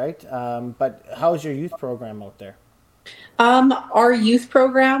playing it, right? But how's your youth program out there? Our youth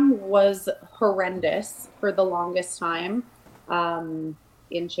program was horrendous for the longest time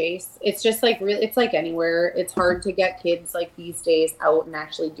in Chase. It's just like really, it's like anywhere. It's hard to get kids like these days out and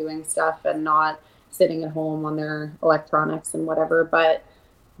actually doing stuff and not sitting at home on their electronics and whatever. But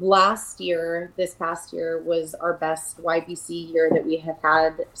this past year was our best YBC year that we have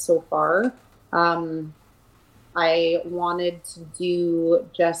had so far. I wanted to do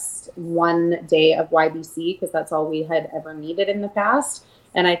just one day of YBC because that's all we had ever needed in the past.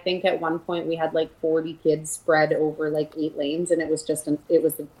 And I think at one point we had like 40 kids spread over like 8 lanes, and it was just it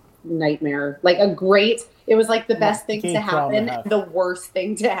was a nightmare. Like it was like the best thing to happen, the worst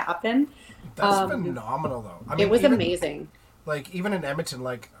thing to happen. That's phenomenal though. I mean, it was amazing. Like even in Edmonton,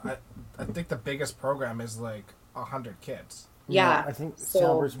 like I think the biggest program is like 100 kids. Yeah, I think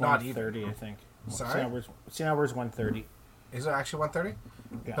Silver's not 130. I think. Sorry? St. Albert's 130. Is it actually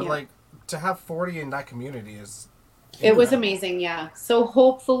 130? Yeah. But like to have 40 in that community is incredible. It was amazing, yeah. So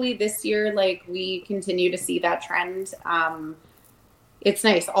hopefully this year, like we continue to see that trend. It's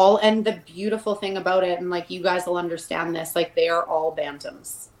nice. And the beautiful thing about it, and like you guys will understand this, like they are all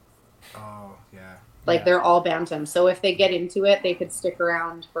bantams. Oh yeah. Like they're all bantams. So if they get into it, they could stick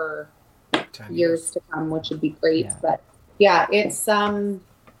around for 10 years to come, which would be great. Yeah. But yeah,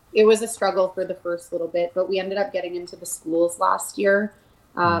 it was a struggle for the first little bit, but we ended up getting into the schools last year.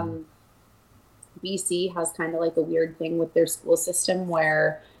 BC has kind of like a weird thing with their school system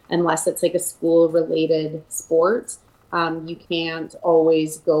where unless it's like a school related sport, you can't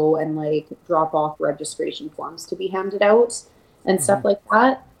always go and like drop off registration forms to be handed out and stuff like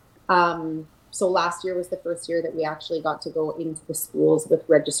that. So last year was the first year that we actually got to go into the schools with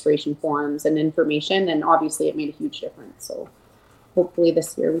registration forms and information, and obviously it made a huge difference. So hopefully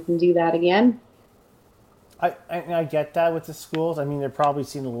this year we can do that again. I get that with the schools. I mean, they're probably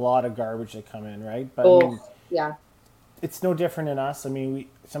seeing a lot of garbage that come in, right? But I mean, yeah, it's no different in us. I mean,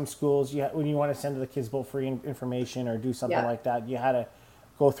 some schools, when you want to send to the kids boat free information or do something like that, you had to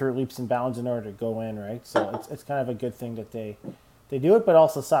go through leaps and bounds in order to go in, right? So it's kind of a good thing that they do it, but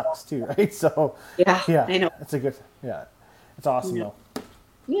also sucks too, right? So yeah, I know. It's it's awesome though.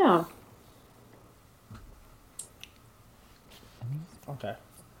 Yeah. Okay.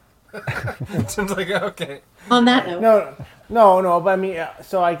 Seems like okay. On that note. No. But I mean,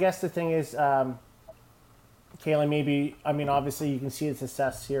 so I guess the thing is, Calyn, maybe, I mean, obviously you can see the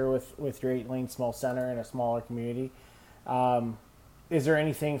success here with your 8-lane small center in a smaller community. Is there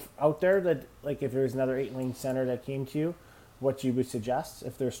anything out there that, like, if there's another 8-lane center that came to you, what you would suggest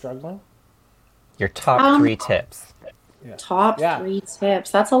if they're struggling? Your top 3 tips. Yeah. Top 3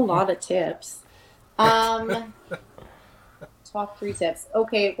 tips. That's a lot of tips. Top 3 tips.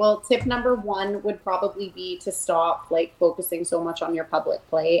 Okay, well, tip number 1 would probably be to stop like focusing so much on your public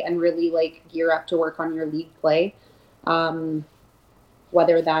play and really like gear up to work on your league play.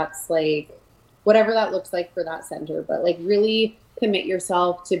 Whether that's like whatever that looks like for that center, but like really commit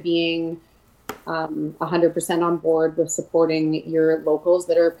yourself to being 100% on board with supporting your locals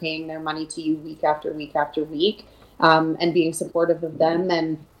that are paying their money to you week after week after week. and being supportive of them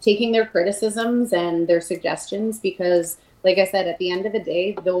and taking their criticisms and their suggestions, because like I said, at the end of the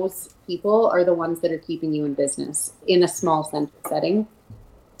day, those people are the ones that are keeping you in business in a small center setting.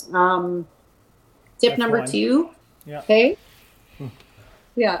 Tip That's number one. 2. Yeah. Okay.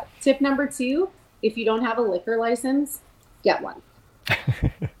 Yeah. Tip number 2, if you don't have a liquor license, get one.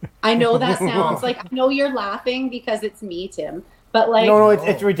 I know that sounds like, I know you're laughing because it's me, Tim, but like, No,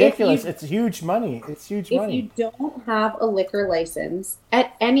 it's ridiculous. if It's huge money. It's huge if money. you don't have a liquor license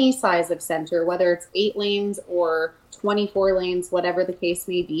at any size of center, whether it's 8 lanes or 24 lanes, whatever the case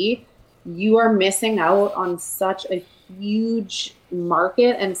may be, you are missing out on such a huge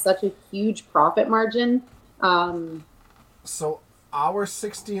market and such a huge profit margin. So our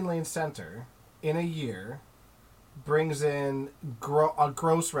 16-lane center in a year brings in a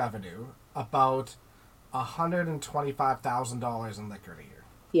gross revenue about $125,000 in liquor a year.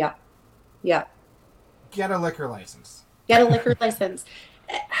 Yeah. Yeah. Get a liquor license. Get a liquor license.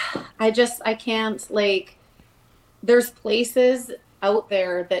 I can't, like, there's places out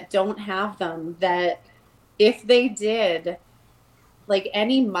there that don't have them, that if they did, like,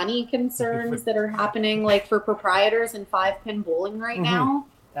 any money concerns that are happening, like for proprietors in 5-pin bowling right now,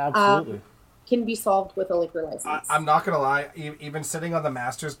 Absolutely. can be solved with a liquor license. I'm not going to lie, even sitting on the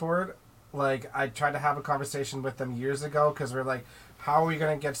Masters board, like, I tried to have a conversation with them years ago because we're like, how are we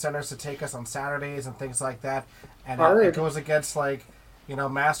going to get centers to take us on Saturdays and things like that? And it goes against, like,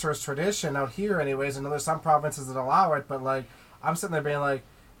 Masters tradition out here anyways. And there's some provinces that allow it, but, like, I'm sitting there being like,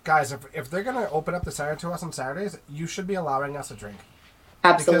 guys, if they're going to open up the center to us on Saturdays, you should be allowing us a drink.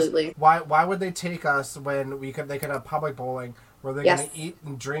 Absolutely. Because why would they take us when they could have public bowling where they're going to eat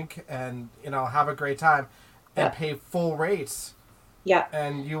and drink and, have a great time and pay full rates? Yeah.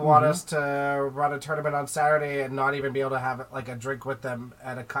 And you want us to run a tournament on Saturday and not even be able to have like a drink with them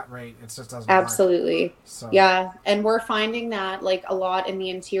at a cut rate. It just doesn't Absolutely. work. So. Yeah. And we're finding that like a lot in the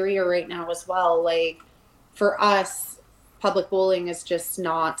interior right now as well. Like for us, public bowling is just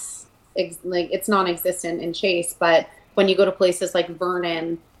not it's non-existent in Chase. But when you go to places like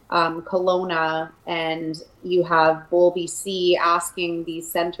Vernon, Kelowna, and you have Bowl BC asking these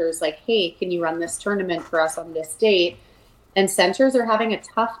centers like, hey, can you run this tournament for us on this date? And centers are having a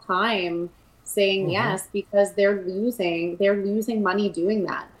tough time saying yes because they're losing money doing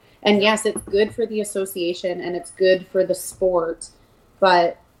that. And yes, it's good for the association and it's good for the sport,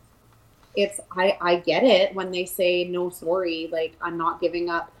 but I get it when they say no, sorry, like I'm not giving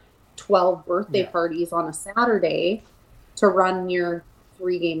up 12 birthday parties on a Saturday to run your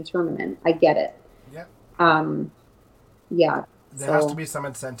 3-game tournament. I get it. Yep. Yeah. There has to be some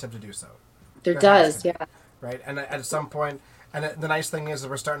incentive to do so. There does, yeah. Right, and at some point, and the nice thing is that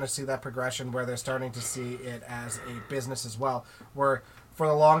we're starting to see that progression where they're starting to see it as a business as well, where for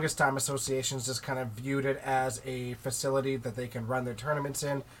the longest time associations just kind of viewed it as a facility that they can run their tournaments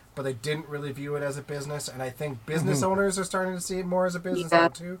in, but they didn't really view it as a business, and I think business owners are starting to see it more as a business now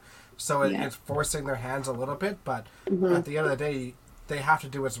too, so it's forcing their hands a little bit, but at the end of the day, they have to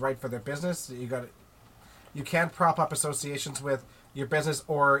do what's right for their business. You can't prop up associations with your business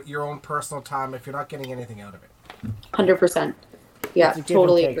or your own personal time if you're not getting anything out of it. 100%. Yeah, it's a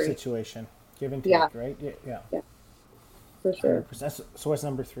totally give and take agree. Situation. Give and take, right? Yeah. For sure. 100%. So what's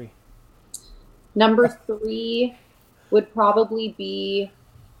number 3? Number 3 would probably be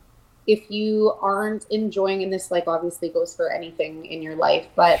if you aren't enjoying, and this like obviously goes for anything in your life,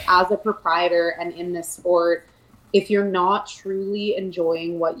 but as a proprietor and in this sport, if you're not truly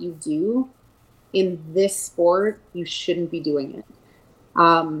enjoying what you do in this sport, you shouldn't be doing it.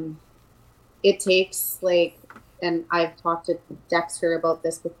 It takes and I've talked to Dexter about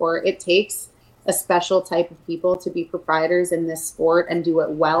this before, it takes a special type of people to be proprietors in this sport and do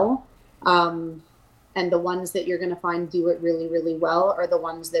it well. And the ones that you're going to find do it really, really well are the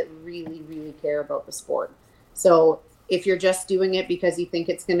ones that really, really care about the sport. So if you're just doing it because you think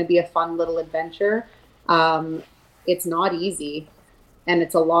it's going to be a fun little adventure, it's not easy and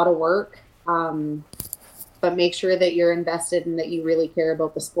it's a lot of work. But make sure that you're invested and that you really care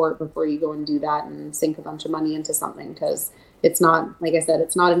about the sport before you go and do that and sink a bunch of money into something, because it's not, like I said,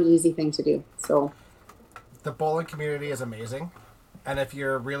 it's not an easy thing to do. So the bowling community is amazing. And if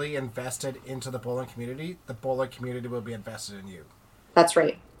you're really invested into the bowling community will be invested in you. That's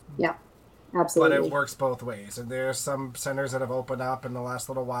right. Yeah, absolutely. But it works both ways. And there's some centers that have opened up in the last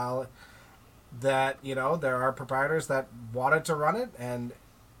little while that, there are proprietors that wanted to run it and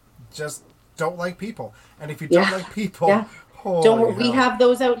just don't like people. And if you don't like people, we have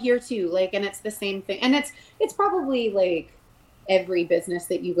those out here too. And it's the same thing. And it's probably every business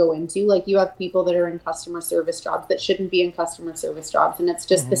that you go into. Like, you have people that are in customer service jobs that shouldn't be in customer service jobs, and it's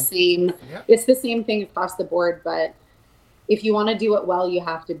just the same. Yep. It's the same thing across the board. But if you want to do it well, you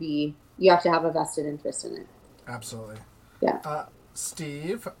have to have a vested interest in it. Absolutely. Yeah.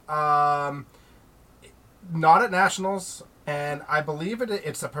 Steve, not at nationals, and I believe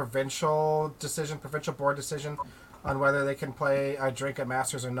it's a provincial board decision on whether they can play a drink at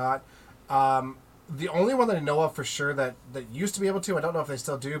Masters or not. The only one that I know of for sure that used to be able to, I don't know if they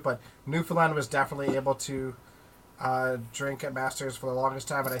still do, but Newfoundland was definitely able to drink at Masters for the longest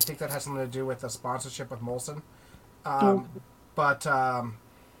time, and I think that has something to do with the sponsorship with Molson. But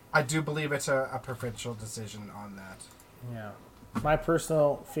I do believe it's a provincial decision on that. Yeah. My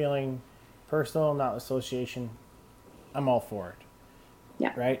personal feeling, not association, I'm all for it.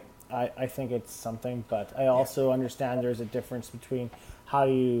 Yeah. Right? I think it's something, but I also understand there's a difference between how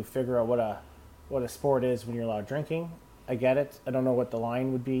you figure out what a sport is when you're allowed drinking. I get it. I don't know what the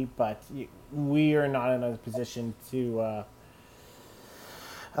line would be, but we are not in a position to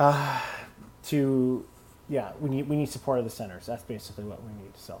we need support of the centers. That's basically what we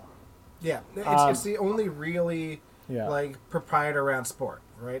need. So yeah, it's the only really like proprietor ran sport,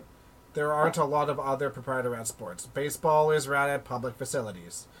 right? There aren't a lot of other proprietor ran sports. Baseball is ran at public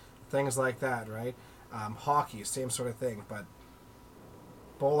facilities, things like that, right? Hockey, same sort of thing, but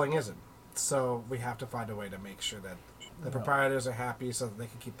bowling isn't. So we have to find a way to make sure that the proprietors are happy so that they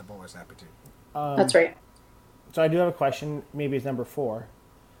can keep the bowlers happy too. That's right. So I do have a question. Maybe it's number 4.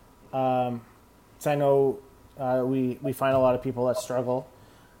 So I know we find a lot of people that struggle.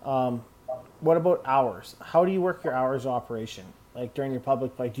 What about hours? How do you work your hours of operation? Like during your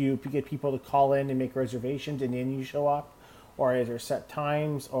public play, do you get people to call in and make reservations and then you show up? Or is there set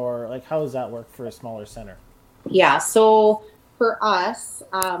times? Or like how does that work for a smaller center? Yeah, so for us,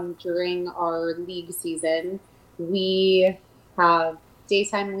 during our league season, we have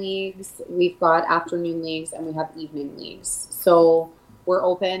daytime leagues, we've got afternoon leagues, and we have evening leagues. So we're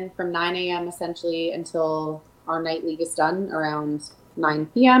open from 9 a.m. essentially until our night league is done around 9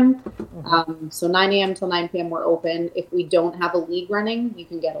 p.m. So 9 a.m. till 9 p.m. we're open. If we don't have a league running, you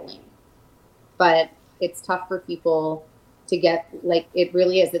can get a lane. But it's tough for people to get, like, it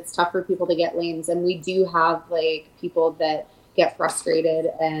really is. It's tough for people to get lanes. And we do have, like, people that get frustrated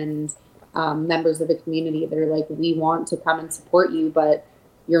and members of the community that are like, we want to come and support you, but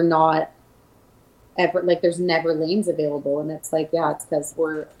you're not ever, like, there's never lanes available. And it's like, yeah, it's because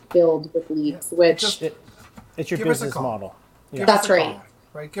we're filled with leagues, which it's your business model. Yeah. That's right. Call,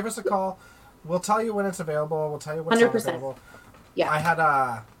 right. Give us a call. We'll tell you when it's available. We'll tell you what's not available. Yeah. I had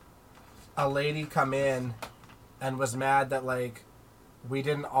a lady come in and was mad that, like, we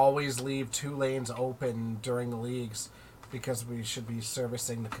didn't always leave 2 lanes open during the leagues because we should be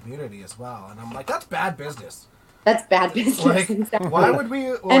servicing the community as well. And I'm like, that's bad business. That's bad business. Like, why would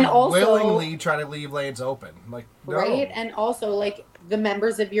we willingly try to leave lanes open? Like, no. Right? And also, like, the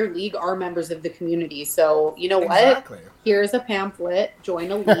members of your league are members of the community. So, you know Exactly. what? Here's a pamphlet.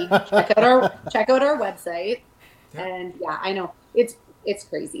 Join a league. check out our website. Yeah. And yeah, I know it's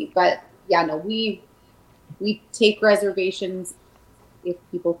crazy, but yeah, no, we take reservations if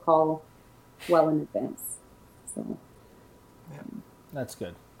people call well in advance. So that's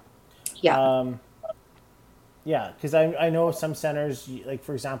good. Yeah. Yeah, because I know some centers, like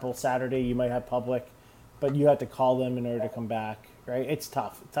for example, Saturday you might have public, but you have to call them in order to come back, right? It's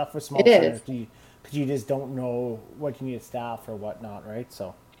tough. It's tough for small centers because you just don't know what you need staff or whatnot, right?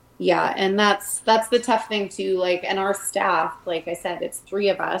 So. Yeah, and that's the tough thing too. Like, and our staff, like I said, it's 3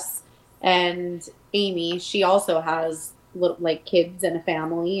 of us, and Amy, she also has like kids and a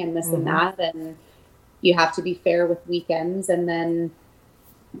family and this and that, and you have to be fair with weekends, and then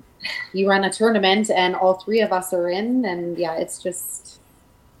you run a tournament and all 3 of us are in, and yeah, it's just,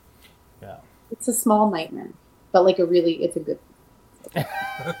 it's a small nightmare, but like it's a good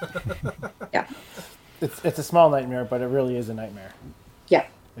yeah, it's a small nightmare, but it really is a nightmare. Yeah.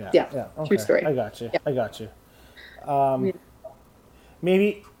 Okay. True story. I got you.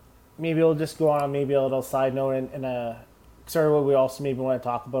 Maybe we'll just go on maybe a little side note and sort of what we also maybe want to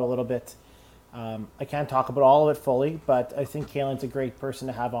talk about a little bit. I can't talk about all of it fully, but I think Calyn's a great person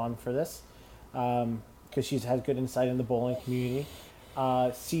to have on for this because she's had good insight in the bowling community.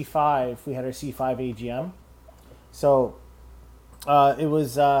 C5, we had our C5 AGM. So it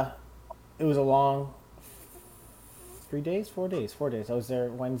was a long 4 days. I was there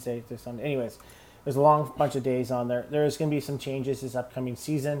Wednesday to Sunday. Anyways, there's a long bunch of days on there. There's going to be some changes this upcoming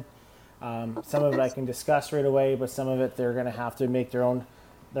season. Some of it I can discuss right away, but some of it they're going to have to make their own.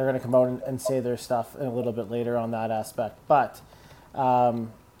 They're going to come out and say their stuff a little bit later on that aspect. But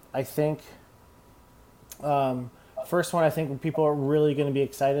I think first one I think people are really going to be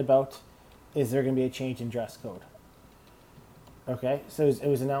excited about is there going to be a change in dress code. Okay, so it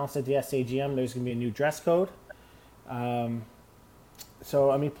was announced at the SAGM there's going to be a new dress code. So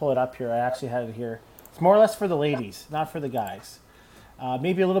let me pull it up here. I actually had it here. It's more or less for the ladies, not for the guys.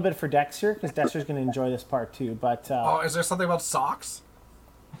 Maybe a little bit for Dexter, because Dexter's going to enjoy this part too. But is there something about socks?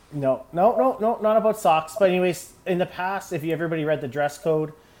 No, not about socks. But anyways, in the past, if everybody read the dress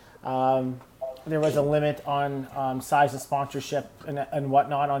code, there was a limit on size of sponsorship and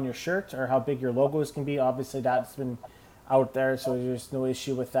whatnot on your shirt, or how big your logos can be. Obviously, that's been out there, so there's no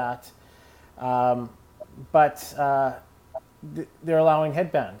issue with that. But they're allowing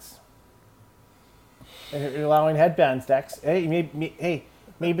headbands. They're allowing headbands, Dex. Hey,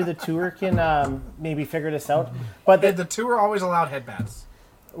 maybe the tour can maybe figure this out. But the tour always allowed headbands.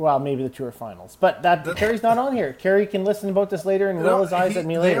 Well, maybe the tour finals, but Kerry's not on here. Kerry can listen about this later and roll his eyes at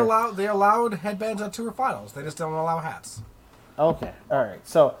me later. They allowed headbands at tour finals. They just don't allow hats. Okay, all right.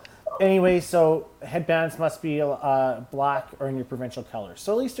 So, anyway, headbands must be black or in your provincial colors.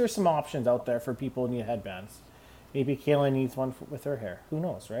 So at least there's some options out there for people who need headbands. Maybe Calyn needs one with her hair. Who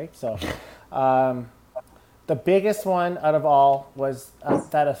knows, right? So, the biggest one out of all was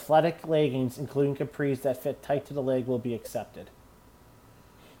that athletic leggings, including capris that fit tight to the leg, will be accepted.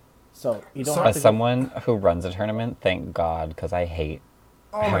 So you don't. As someone who runs a tournament, thank God, because I hate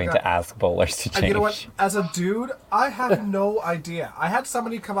having to ask bowlers to change. And you know what? As a dude, I have no idea. I had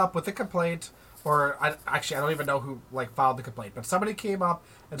somebody come up with a complaint, or I don't even know who filed the complaint, but somebody came up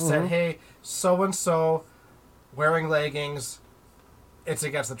and said, "Hey, so and so wearing leggings, it's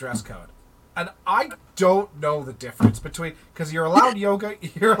against the dress code." And I don't know the difference between, because you're allowed yoga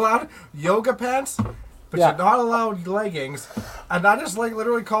pants. But you're not allowed leggings. And I just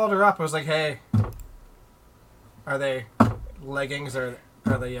literally called her up. I was like, hey, are they leggings or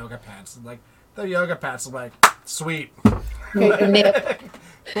are they yoga pants? And they're yoga pants. I'm like, sweet. Like,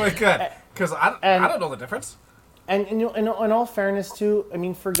 good. Because I don't know the difference. And in all fairness, too, I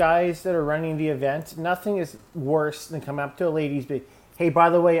mean, for guys that are running the event, nothing is worse than coming up to a ladies be, hey, by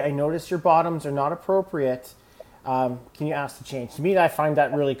the way, I noticed your bottoms are not appropriate. Can you ask to change? To me, I find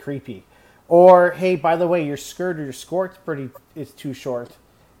that really creepy. Or, hey, by the way, your skirt or your skirt's is too short.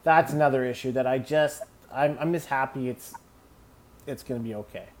 That's another issue that I'm just happy it's going to be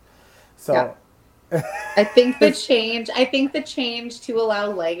okay. So, I think the change to allow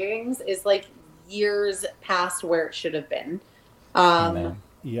leggings is years past where it should have been.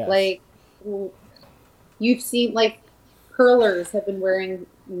 Yes. You've seen curlers have been wearing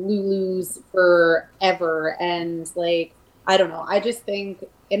Lulus forever, and I don't know. I just think.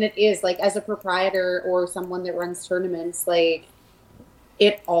 And it is, as a proprietor or someone that runs tournaments, it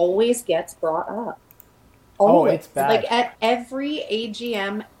always gets brought up. Always. Oh, it's bad. At every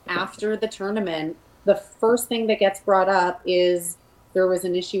AGM after the tournament, the first thing that gets brought up is there was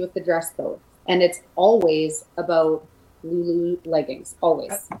an issue with the dress code. And it's always about Lulu leggings.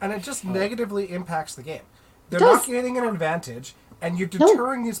 Always. And it just negatively impacts the game. They're not gaining an advantage. And you're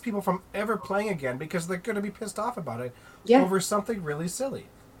deterring these people from ever playing again because they're going to be pissed off about it over something really silly.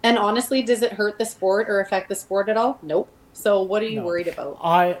 And honestly, does it hurt the sport or affect the sport at all? Nope. So what are you worried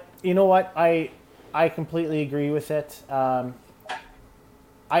about? You know what? I completely agree with it. I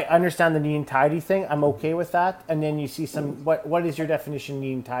understand the neat and tidy thing. I'm okay with that. And then you see what is your definition of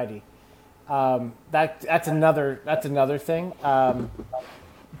neat and tidy? That's another thing.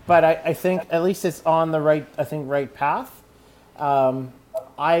 But I think at least it's on the right path.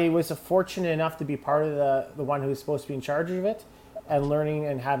 I was fortunate enough to be part of the one who was supposed to be in charge of it, and learning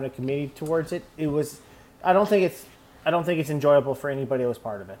and having a committee towards it. It was, I don't think it's enjoyable for anybody who was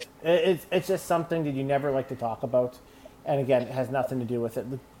part of it. It's just something that you never like to talk about, and again, it has nothing to do with it.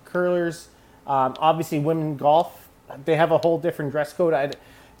 The curlers, obviously, women golf, they have a whole different dress code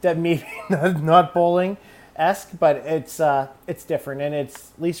that maybe not bowling-esque, but it's different, and at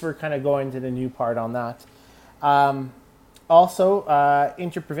least we're kind of going to the new part on that. Also,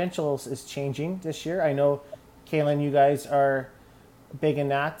 interprovincials is changing this year. I know, Calyn, you guys are big in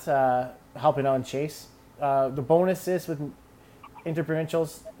that, helping out in Chase. The bonus is with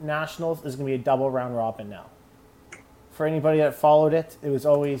interprovincials, nationals is going to be a double round robin now. For anybody that followed it, it was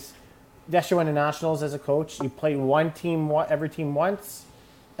always, Desha went to nationals as a coach. You played every team once,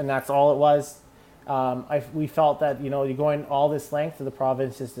 and that's all it was. We felt that, you're going all this length to the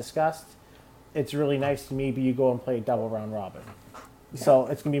provinces discussed. It's really nice to maybe you go and play a double round robin. Yeah. So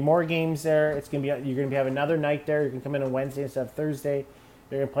it's gonna be more games there. You're gonna have another night there. You can come in on Wednesday instead of Thursday.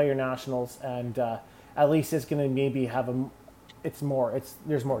 You're gonna play your nationals, and at least it's gonna maybe have there's more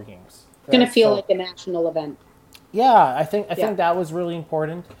games. It's gonna feel like a national event. Yeah, I think that was really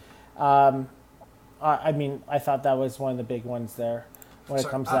important. I mean, I thought that was one of the big ones there when it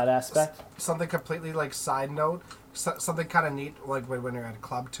comes to that aspect. Something completely like side note, something kind of neat, like when we were at a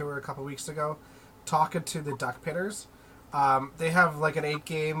club tour a couple weeks ago, talking to the duck pitters. They have like an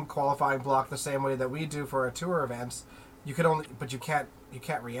 8-game qualifying block the same way that we do for our tour events. You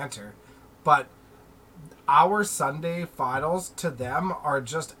can't re-enter. But our Sunday finals to them are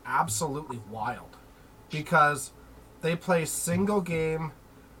just absolutely wild because they play single game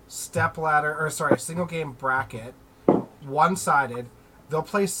single game bracket, one-sided. They'll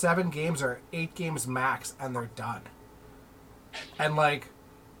play 7 games or 8 games max, and they're done. And like,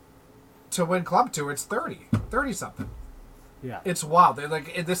 to win club tour, it's 30 something. Yeah, It's wild. They're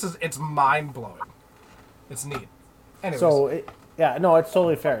like, it's mind blowing. It's neat. Anyways, so it's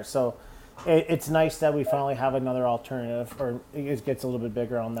totally fair. So it's nice that we finally have another alternative, or it gets a little bit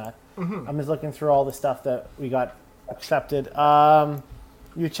bigger on that. I'm just looking through all the stuff that we got accepted.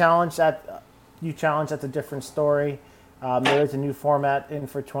 You challenged that's a different story. There is a new format in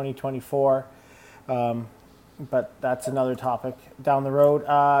for 2024, but that's another topic down the road.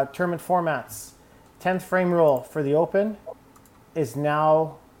 Tournament formats. 10th frame rule for the Open is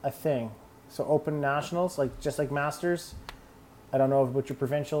now a thing. So Open Nationals, just like Masters, I don't know about your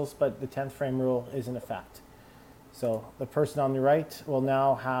provincials, but the 10th frame rule is in effect. So the person on the right will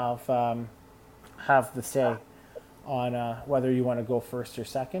now have the say on whether you want to go first or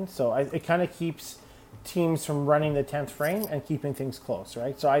second. So it kind of keeps teams from running the 10th frame and keeping things close,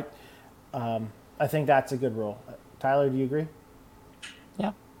 right? So I think that's a good rule. Tyler, do you agree?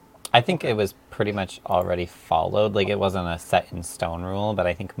 Yeah. I think it was pretty much already followed. Like, it wasn't a set in stone rule, but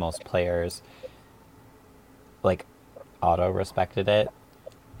I think most players auto-respected it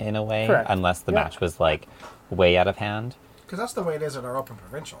in a way. Correct. Unless the match was way out of hand. because that's the way it is in our Open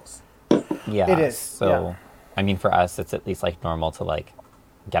provincials. Yeah. It is. So, yeah. I mean, for us, it's at least normal to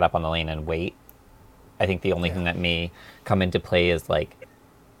get up on the lane and wait. I think the only thing that may come into play is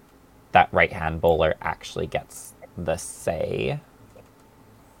that right-hand bowler actually gets the say,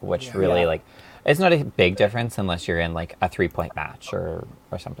 which really it's not a big difference unless you're in a 3-point match or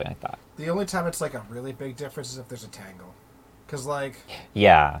something like that. The only time it's a really big difference is if there's a tangle, because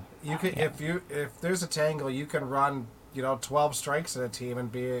you can if there's a tangle, you can run 12 strikes in a team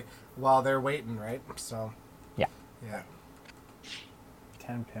and be while they're waiting, right? So yeah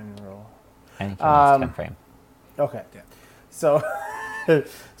 10-pin rule. Anything that's 10 frame. Okay. Yeah. So,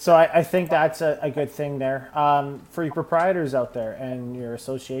 so I think that's a good thing there. For your proprietors out there and your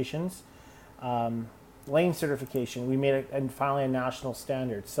associations, lane certification, we made it finally a national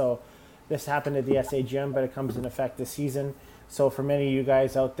standard. So this happened at the SAGM, but it comes in effect this season. So for many of you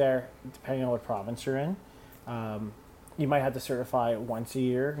guys out there, depending on what province you're in, you might have to certify it once a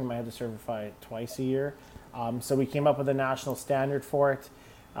year. You might have to certify it twice a year. So we came up with a national standard for it.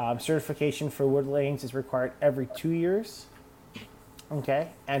 Certification for wood lanes is required every 2 years. Okay,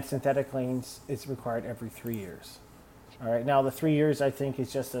 and synthetic lanes is required every 3 years. All right, now the 3 years I think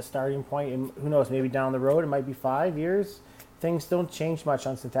is just a starting point, and who knows, maybe down the road it might be 5 years. Things don't change much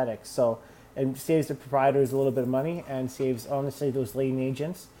on synthetics, so it saves the proprietors a little bit of money and saves honestly those lane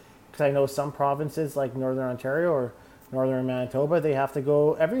agents, because I know some provinces like Northern Ontario or Northern Manitoba, they have to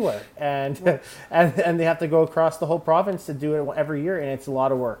go everywhere and and they have to go across the whole province to do it every year, and it's a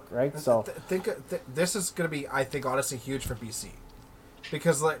lot of work, right? So this is going to be, I think, honestly huge for BC.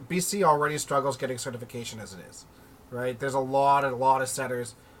 Because BC already struggles getting certification as it is, right? There's a lot of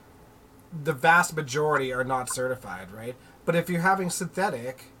setters. The vast majority are not certified, right? But if you're having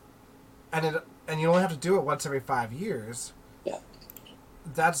synthetic, and you only have to do it once every 5 years,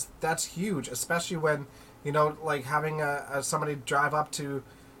 that's huge. Especially when having somebody drive up to,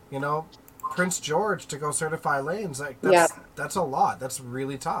 Prince George to go certify lanes, that's a lot. That's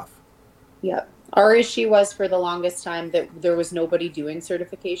really tough. Yeah. Our issue was for the longest time that there was nobody doing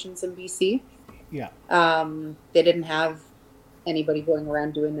certifications in BC. Yeah. They didn't have anybody going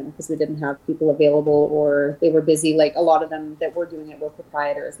around doing them because we didn't have people available, or they were busy. A lot of them that were doing it were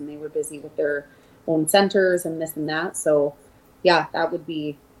proprietors, and they were busy with their own centers and this and that. So, yeah, that would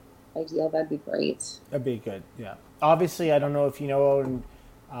be ideal. That'd be great. That'd be good. Yeah. Obviously, I don't know if you know, and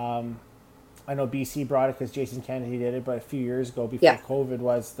I know BC brought it because Jason Kennedy did it, but a few years ago before COVID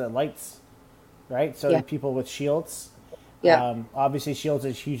was the lights. Right, so people with shields. Obviously, shields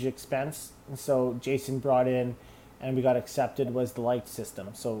is a huge expense, and so Jason brought in, and we got accepted, was the light system.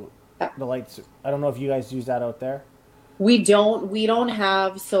 So the lights. I don't know if you guys use that out there. We don't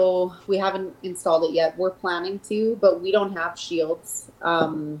have. So we haven't installed it yet. We're planning to, but we don't have shields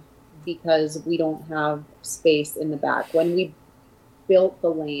because we don't have space in the back. When we built the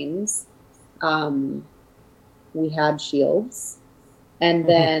lanes, we had shields, and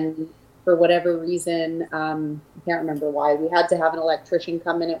then. for whatever reason, I can't remember why, we had to have an electrician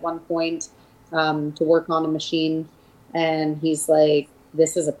come in at one point to work on a machine. And he's like,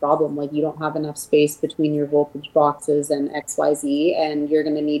 this is a problem. Like, you don't have enough space between your voltage boxes and XYZ, and you're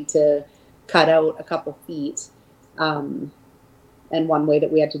going to need to cut out a couple feet. And one way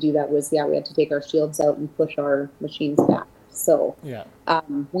that we had to do that was, we had to take our shields out and push our machines back. So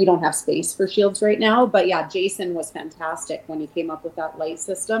we don't have space for shields right now. But yeah, Jason was fantastic when he came up with that light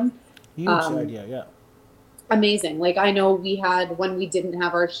system. Huge idea, yeah. Amazing. Like, I know we had, when we didn't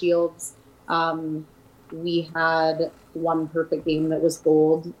have our shields, we had one perfect game that was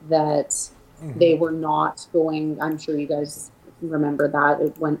gold that they were not going, I'm sure you guys remember that,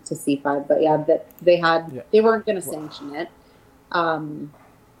 it went to C5, but yeah, that they weren't going to sanction it.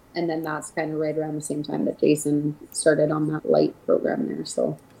 And then that's kind of right around the same time that Jason started on that light program there.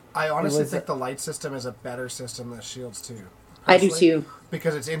 So I honestly think the light system is a better system than shields too. I do too.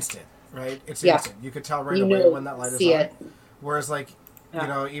 Because it's instant, right? It's instant. You could tell right away when that light is on. Whereas like, you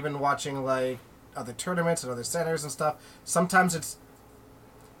know, even watching like other tournaments and other centers and stuff, sometimes it's,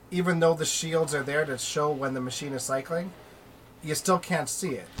 even though the shields are there to show when the machine is cycling, you still can't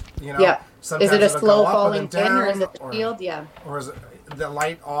see it. You know? Yeah. Sometimes is it a slow falling down, or is it the shield? Yeah. Or is it, the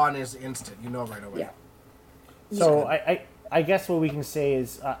light on is instant. You know right away. Yeah. So I guess what we can say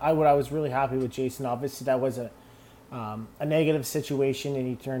is what I was really happy with Jason. Obviously, that was a negative situation, and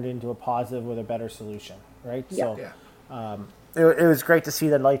he turned into a positive with a better solution, right? Yeah. So it was great to see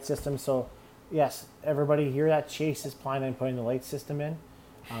the light system. So yes, everybody hear that? Chase is planning on putting the light system in.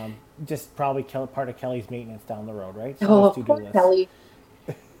 Just probably part of Kelly's maintenance down the road, right? So poor Kelly.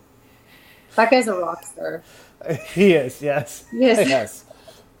 That guy's a rock star. He is, yes. Yes.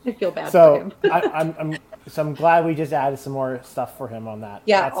 I feel bad for him. I'm glad we just added some more stuff for him on that.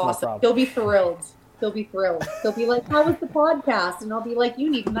 Yeah, that's awesome. No He'll be thrilled. He'll be like, how was the podcast? And I'll be like, you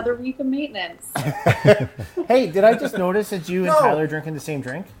need another week of maintenance. Hey, did I just notice that you and Tyler drinking the same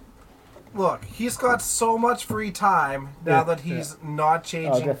drink? Look, he's got so much free time now that he's not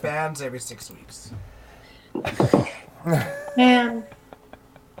changing bands every 6 weeks. Man,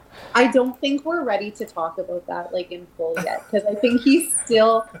 I don't think we're ready to talk about that like in full yet, because I think he's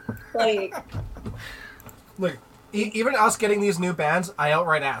still like. Look, even us getting these new bands, I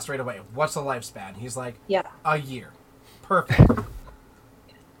outright asked right away, "What's the lifespan?" He's like, a year." Perfect.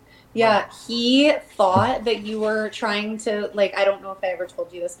 Yeah, he thought that you were trying to, like, I don't know if I ever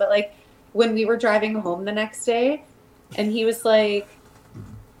told you this, but like when we were driving home the next day, and he was like,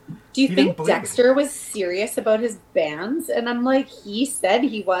 do you think Dexter was serious about his bands? And I'm like, he said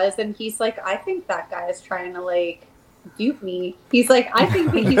he was. And he's like, I think that guy is trying to, like, dupe me. He's like, I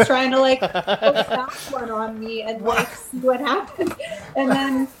think that he's trying to, like, put that one on me and, like, see what happens. And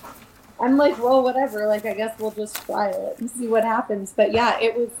then I'm like, well, whatever. Like, I guess we'll just try it and see what happens. But, yeah,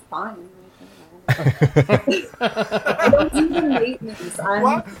 it was fine. I don't do the maintenance.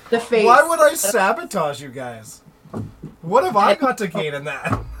 I'm the face. Why would I sabotage you guys? What have I got to gain in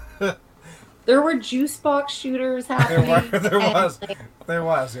that? There were juice box shooters happening. There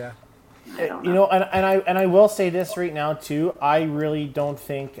was, yeah. You know, and I will say this right now too. I really don't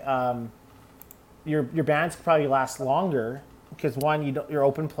think your bands could probably last longer because one, your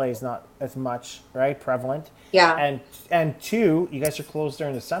open play is not as much prevalent. Yeah. And two, you guys are closed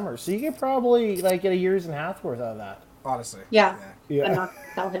during the summer, so you could probably like get a year's and a half worth out of that. Honestly. Yeah. I'm not gonna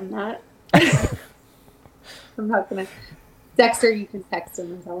tell him that. I'm not gonna. Dexter, you can text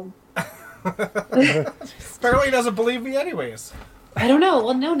him and tell him. Apparently he doesn't believe me anyways. I don't know.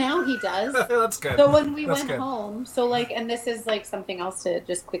 Well, no, now he does. That's good. So when we went home, so like, and this is like something else to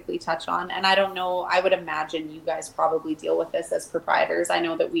just quickly touch on, and I don't know, I would imagine you guys probably deal with this as proprietors. I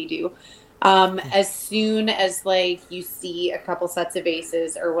know that we do. As soon as like you see a couple sets of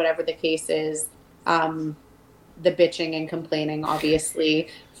aces or whatever the case is, the bitching and complaining obviously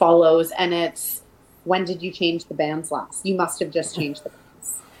follows, and it's, when did you change the bands last? You must have just changed the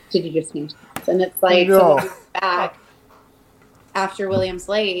bands. Did you just change the bands? And it's like, so we'll back after Williams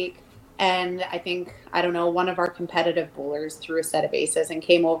Lake, and I think, I don't know, one of our competitive bowlers threw a set of aces and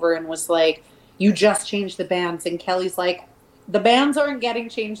came over and was like, you just changed the bands. And Kelly's like, the bands aren't getting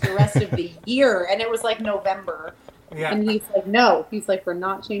changed the rest of the year. And it was like November. Yeah. And he's like, no. He's like, we're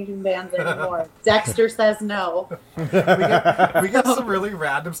not changing bands anymore. Dexter says no. we get some really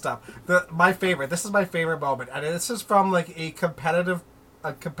random stuff. This is my favorite moment. And this is from like a competitive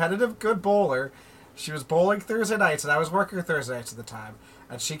good bowler. She was bowling Thursday nights, and I was working Thursday nights at the time.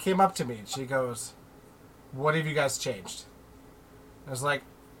 And she came up to me, and she goes, what have you guys changed? I was like,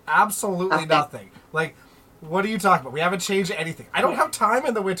 absolutely nothing. Like, what are you talking about? We haven't changed anything. I don't have time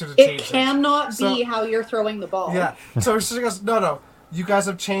in the winter to change it. It cannot be how you're throwing the ball. Yeah. So she goes, no. you guys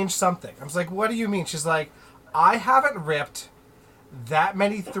have changed something. I was like, what do you mean? She's like, I haven't ripped that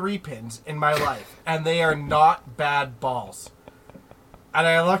many 3-pins in my life, and they are not bad balls. And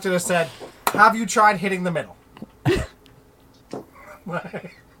I looked at her and said, have you tried hitting the middle?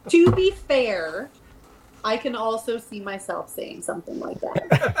 To be fair, I can also see myself saying something like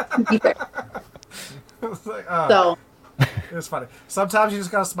that. To be fair. Like, So it was funny. Sometimes you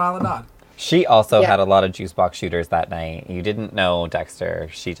just gotta smile and nod. She also had a lot of juice box shooters that night. You didn't know Dexter.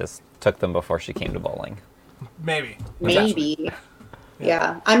 She just took them before she came to bowling. Maybe.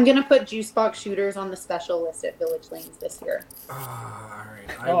 Yeah. I'm gonna put juice box shooters on the special list at Village Lanes this year. All right.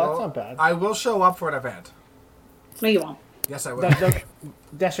 That's not bad. I will show up for an event. No, you won't. Yes, I will.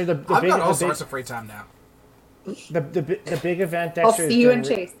 Dexter, the I've big, got all the sorts big, of free time now. the big event, Dexter, I'll see you in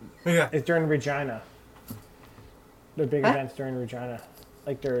Chase. Yeah. is during Regina. The big events during Regina,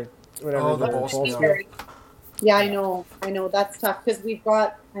 like they're whatever. Oh, the they're bowl bowl spiel. spiel. Yeah, I know. That's tough because we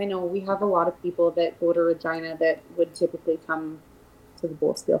have a lot of people that go to Regina that would typically come to the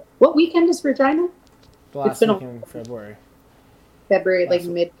bowl spiel. What weekend is Regina? The last been weekend in February. February, like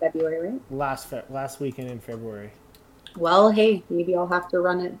mid-February, right? Last weekend in February. Well, hey, maybe I'll have to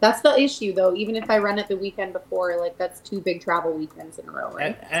run it. That's the issue, though. Even if I run it the weekend before, like that's 2 big travel weekends in a row,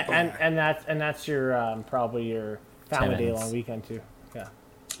 right? And that's your probably your family day Timmins. long weekend too.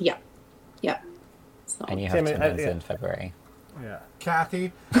 Yeah. So, And you have Timmins in February. Yeah.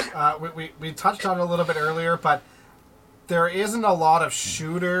 Kathy, we touched on it a little bit earlier, but there isn't a lot of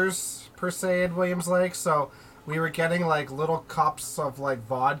shooters per se in Williams Lake, so we were getting like little cups of like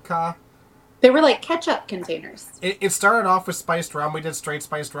vodka. they were like ketchup containers. It started off with spiced rum. We did straight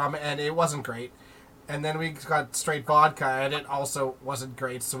spiced rum, and it wasn't great. And then we got straight vodka, and it also wasn't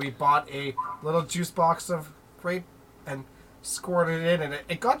great. So we bought a little juice box of grape and squirted it in, and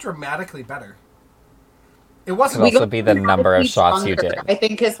it got dramatically better. It wasn't. Could also be the number of shots you did. I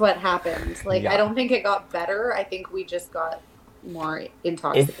think is what happened. Like, Yeah. I don't think it got better. I think we just got more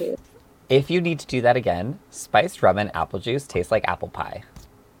intoxicated. If you need to do that again, spiced rum and apple juice tastes like apple pie.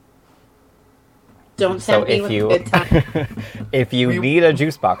 Don't So tempt me if with you a good time. if you need a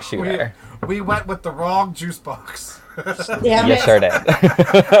juice box shooter, We went with the wrong juice box. Damn you it. sure did.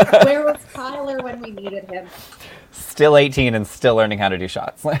 Where was Tyler when we needed him? Still 18 and still learning how to do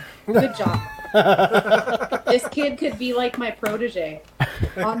shots. Good job. This kid could be like my protege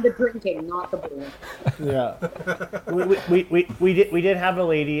on the drinking, not the bowling. Yeah, we did have a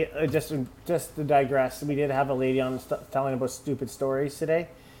lady. Just to digress, we did have a lady on telling about stupid stories today.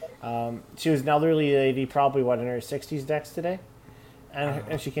 She was an elderly lady, probably in her 60s, Dex today,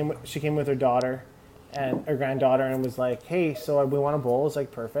 and she came with her daughter and her granddaughter, and was like, "Hey, so we want a bowl." It's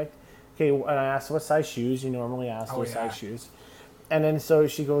like perfect. Okay, and I asked what size shoes. You normally ask what size shoes. And then so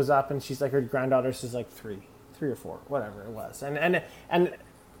she goes up and she's like, her granddaughter says like 3 or 4, whatever it was. And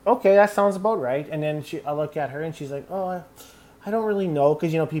okay, that sounds about right. And then I look at her and she's like, oh, I don't really know,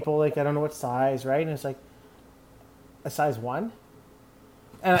 because people like, I don't know what size, right? And it's like, a size 1.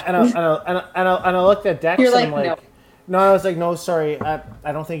 And I looked at Dex. You're and like, I'm like, no. I was like, no, sorry, I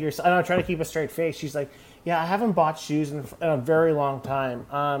don't think you're. I'm trying to keep a straight face. She's like, yeah, I haven't bought shoes in a very long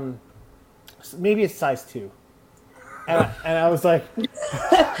time. Maybe it's size 2. And I was like,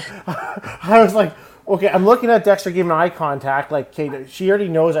 okay, I'm looking at Dexter giving eye contact, like, Kate, she already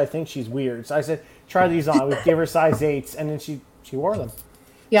knows I think she's weird. So I said, try these on. We gave her size 8s, and then she wore them.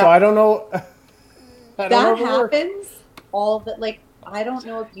 Yeah. So I don't know. That happens all the, like, I don't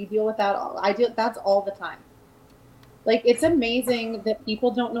know if you deal with that. That's all the time. Like, it's amazing that people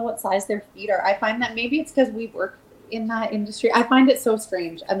don't know what size their feet are. I find that maybe it's because we work in that industry. I find it so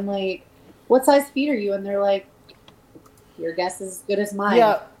strange. I'm like, what size feet are you? And they're like, your guess is as good as mine.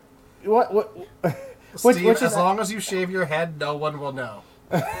 Yeah. What? Steve, as long as you shave your head, no one will know.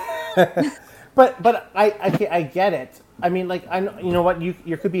 But I get it. I mean, like, I know, you know what, you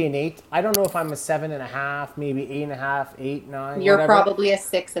could be an 8. I don't know if I'm a 7.5, maybe 8.5, 8, 9. You're whatever. probably a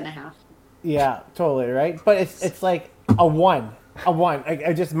 6.5. Yeah, totally, right? But it's like a 1.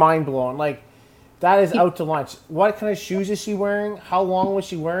 I just mind blown. Like, that is out to lunch. What kind of shoes is she wearing? How long was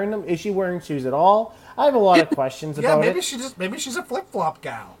she wearing them? Is she wearing shoes at all? I have a lot of questions about maybe it. maybe she's a flip flop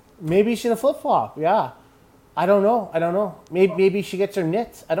gal. Maybe she's a flip flop. Yeah, I don't know. Maybe she gets her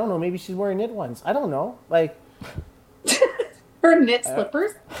knits. I don't know. Maybe she's wearing knit ones. I don't know. Like, Her knit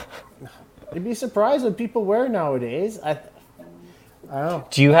slippers? you'd be surprised what people wear nowadays. I don't know.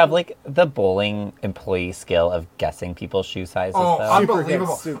 Do you have like the bowling employee skill of guessing people's shoe sizes? Oh, though?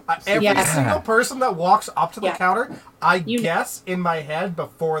 unbelievable. Every Yeah. single person that walks up to the Yeah. counter, I guess in my head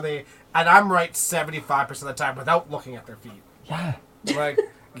before they... And I'm right 75% of the time without looking at their feet. Yeah. Like,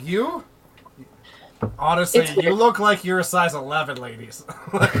 you? Honestly, It's you weird. look like you're a size 11, ladies.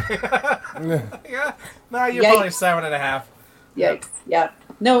 Yeah. No, you're Yikes. probably 7.5. Yikes. Yeah.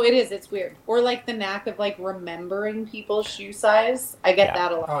 No, it is. It's weird. Or like the knack of like remembering people's shoe size. I get Yeah.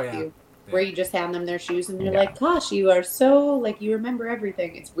 that a lot Oh, yeah. too. Where you just hand them their shoes and you're Yeah. like, gosh, you are so like you remember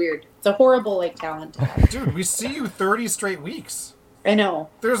everything. It's weird. It's a horrible like talent to have. Dude, we see you 30 straight weeks. I know.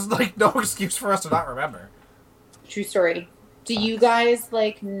 There's like no excuse for us to not remember. True story. Do you guys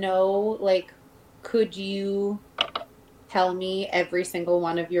like know like could you tell me every single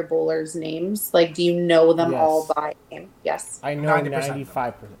one of your bowlers' names? Like do you know them Yes. all by name? Yes. I know 90%.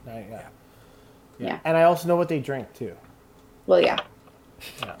 95%. Yeah. Yeah. And I also know what they drink too. Well, yeah.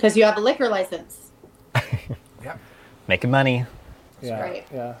 Yeah. Because you have a liquor license. Yep. Making money. Yeah. right.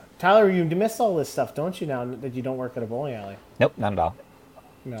 Yeah. Tyler, you miss all this stuff, don't you, now that you don't work at a bowling alley? Nope, not at all.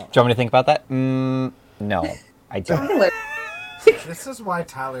 No. Do you want me to think about that? No, I don't. Tyler, This is why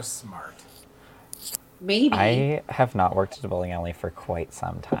Tyler's smart. maybe. I have not worked at a bowling alley for quite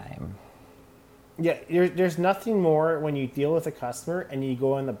some time. Yeah, there's nothing more when you deal with a customer and you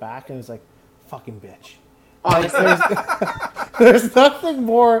go in the back and it's like, fucking bitch. Honestly. There's nothing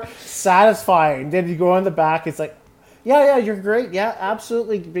more satisfying than you go in the back. It's like, yeah, you're great. Yeah,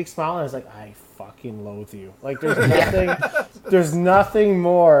 absolutely. Big smile. And it's like, I fucking loathe you. Like, there's nothing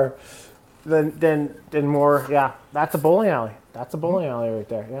more than more. Yeah, that's a bowling alley. That's a bowling alley right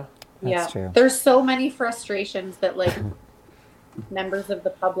there. Yeah. That's true. There's so many frustrations that like members of the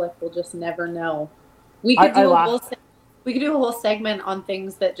public will just never know. We could do we could do a whole segment on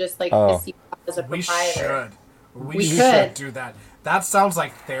things that just like piss you off as a We proprietor. should. We should. should do that. That sounds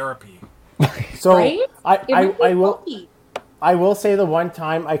like therapy. So Right? It would be I will say the one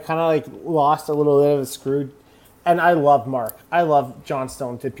time I kind of like lost a little bit of a screw, and I love Mark. I love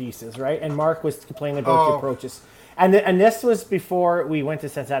Johnstone to pieces, right? And Mark was complaining about the approaches, and this was before we went to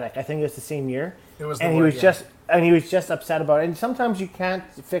Synthetic. I think it was the same year. It was, and he was just upset about it. And sometimes you can't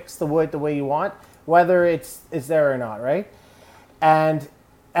fix the wood the way you want, whether it's there or not, right? And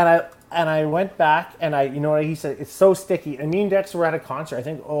I went back and you know what he said? It's so sticky. And me and Dex were at a concert. I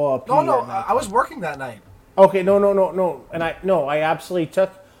think No, I was working that night. Okay, no. And I absolutely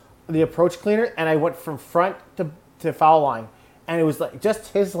took the approach cleaner and I went from front to foul line. And it was like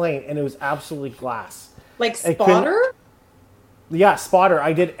just his lane and it was absolutely glass. Like spotter? Yeah, spotter.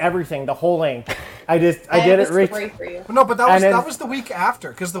 I did everything, the whole lane. I did it right. For you. No, but that was the week after,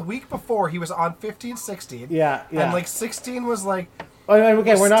 because the week before he was on 15, 16. Yeah. And like 16 was like.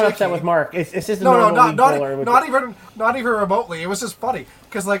 Okay, we're not sticky. upset with Mark. It's just a not even remotely. It was just funny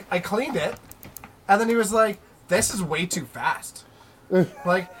because like I cleaned it, and then he was like, "This is way too fast."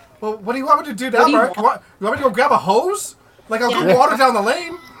 Like, well, what do you want me to do now, Mark? You want me to go grab a hose? Like I'll get water down the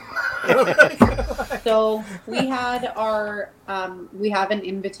lane. So we had we have an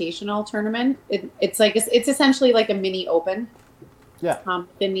invitational tournament. It's essentially like a mini open. Yeah.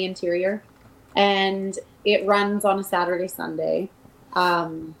 In the interior, and it runs on a Saturday, Sunday.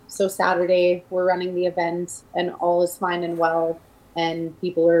 So Saturday we're running the event, and all is fine and well, and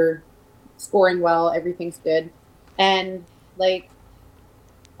people are scoring well. Everything's good, and like.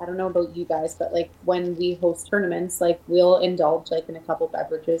 I don't know about you guys, but like when we host tournaments, like we'll indulge like in a couple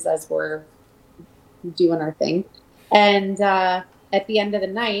beverages as we're doing our thing. And at the end of the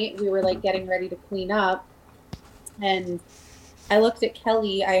night, we were like getting ready to clean up. And I looked at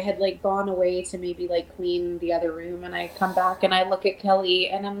Kelly. I had like gone away to maybe like clean the other room. And I come back and I look at Kelly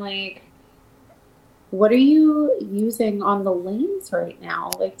and I'm like, what are you using on the lanes right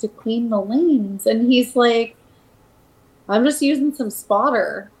now? Like to clean the lanes? And he's like, I'm just using some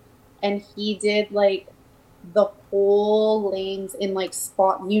spotter. And he did like the whole lanes in like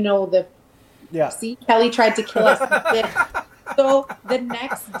spot, see, Kelly tried to kill us. So the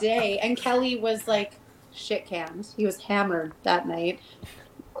next day, and Kelly was like shit canned. He was hammered that night.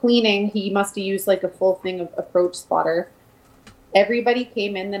 Cleaning, he must have used like a full thing of approach spotter. Everybody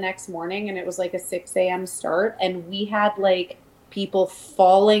came in the next morning and it was like a 6 a.m. start. And we had like people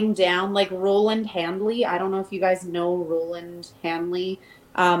falling down, like Roland Handley. I don't know if you guys know Roland Handley,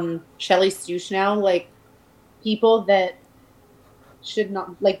 Shelly Stuchnow, like people that should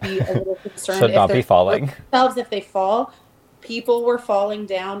not like be a little concerned. Should not be falling. Themselves if they fall. People were falling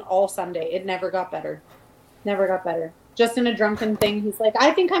down all Sunday. It never got better. Never got better. Just in a drunken thing. He's like,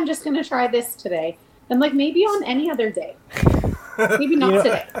 I think I'm just going to try this today. I'm like, maybe on any other day. Maybe not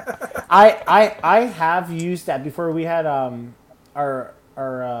today. I have used that before. We had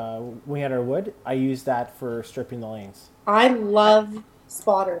we had our wood. I used that for stripping the lanes. I love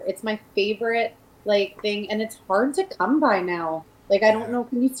spotter. It's my favorite like thing, and it's hard to come by now. Like I don't know,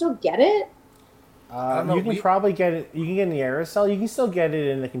 can you still get it? You can probably get it. You can get it in the aerosol. You can still get it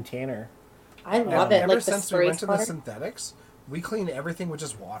in the container. I love it. Ever Like the since we spray went to the spotter. synthetics, we clean everything with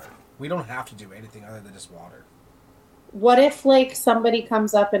just water. We don't have to do anything other than just water. What if like somebody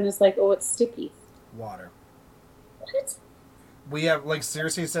comes up and is like, "Oh, it's sticky"? Water. What? We have, like,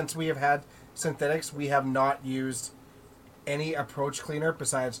 seriously, since we have had synthetics, we have not used any approach cleaner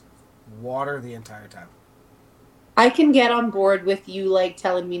besides water the entire time. I can get on board with you like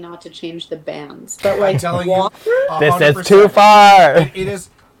telling me not to change the bands, but like I'm telling water? you, This 100%. is too far. It is,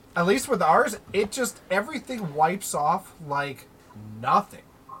 at least with ours, it just, everything wipes off like nothing.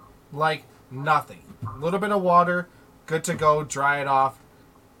 Like nothing. A little bit of water, good to go, dry it off,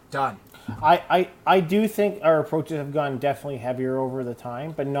 done. I do think our approaches have gone definitely heavier over the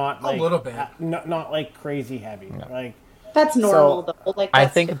time, but not like A little bit. not like crazy heavy. No. Like That's normal though. Like I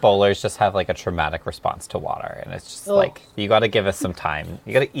that's think bowlers just have like a traumatic response to water, and it's just like you got to give us some time.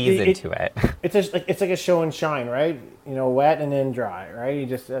 You got to ease into it. it's just like it's like a show and shine, right? You know, wet and then dry, right? You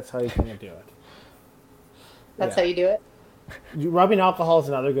just that's how you kind of do it. That's how you do it. Rubbing alcohol is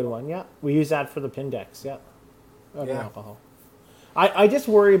another good one. Yeah, we use that for the pin decks. Yeah, rubbing alcohol. I just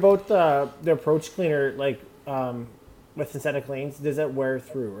worry about the approach cleaner, like with synthetic lanes. Does it wear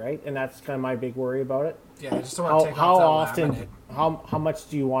through, right? And that's kind of my big worry about it. Yeah, I just don't want to take How off that often, laminate. how much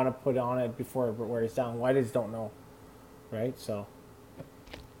do you want to put on it before it wears down? Well, I just don't know, right? So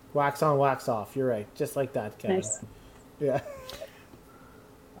wax on, wax off. You're right, just like that, Kevin. Nice. Yeah.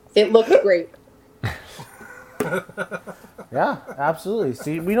 It looked great. Yeah, absolutely.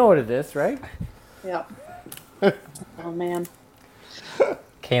 See, we know what it is, right? Yeah. Oh man.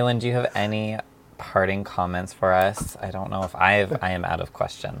 Calyn, do you have any parting comments for us? I don't know if I am out of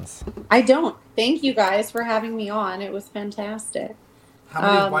questions. I don't. Thank you guys for having me on. It was fantastic. How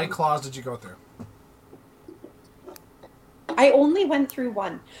many White Claws did you go through? I only went through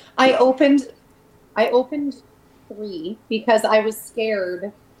one. I opened 3 because I was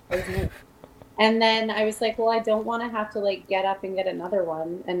scared. And then I was like, well, I don't want to have to like get up and get another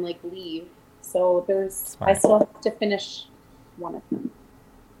one and like leave. So I still have to finish one of them.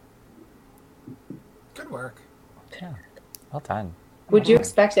 Good work. Yeah, well done. Would you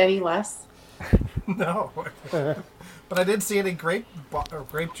expect any less? No. But I did see any grape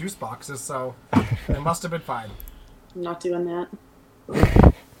juice boxes, so it must have been fine. I'm not doing that.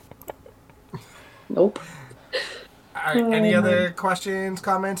 Nope. All right, any other questions,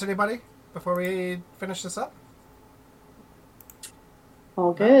 comments, anybody, before we finish this up?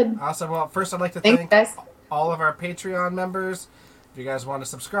 All good. Awesome. Well, first I'd like to Thanks, thank guys. all of our Patreon members. If you guys want to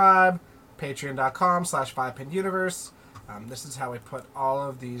subscribe, patreon.com/5pinuniverse. This is how we put all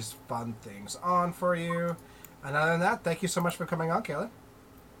of these fun things on for you. And other than that, thank you so much for coming on, Calyn.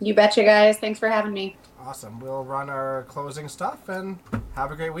 You betcha, guys. Thanks for having me. Awesome. We'll run our closing stuff, and have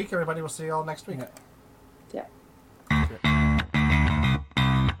a great week, everybody. We'll see you all next week. Yeah.